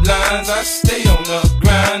pickup lines, I stay on the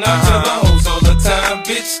grind. I tell the hoes all the time,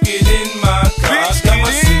 bitch, get in my car. Got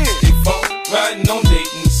my 64 riding on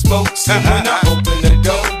Dayton smokes, and when I open the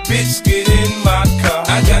door, bitch,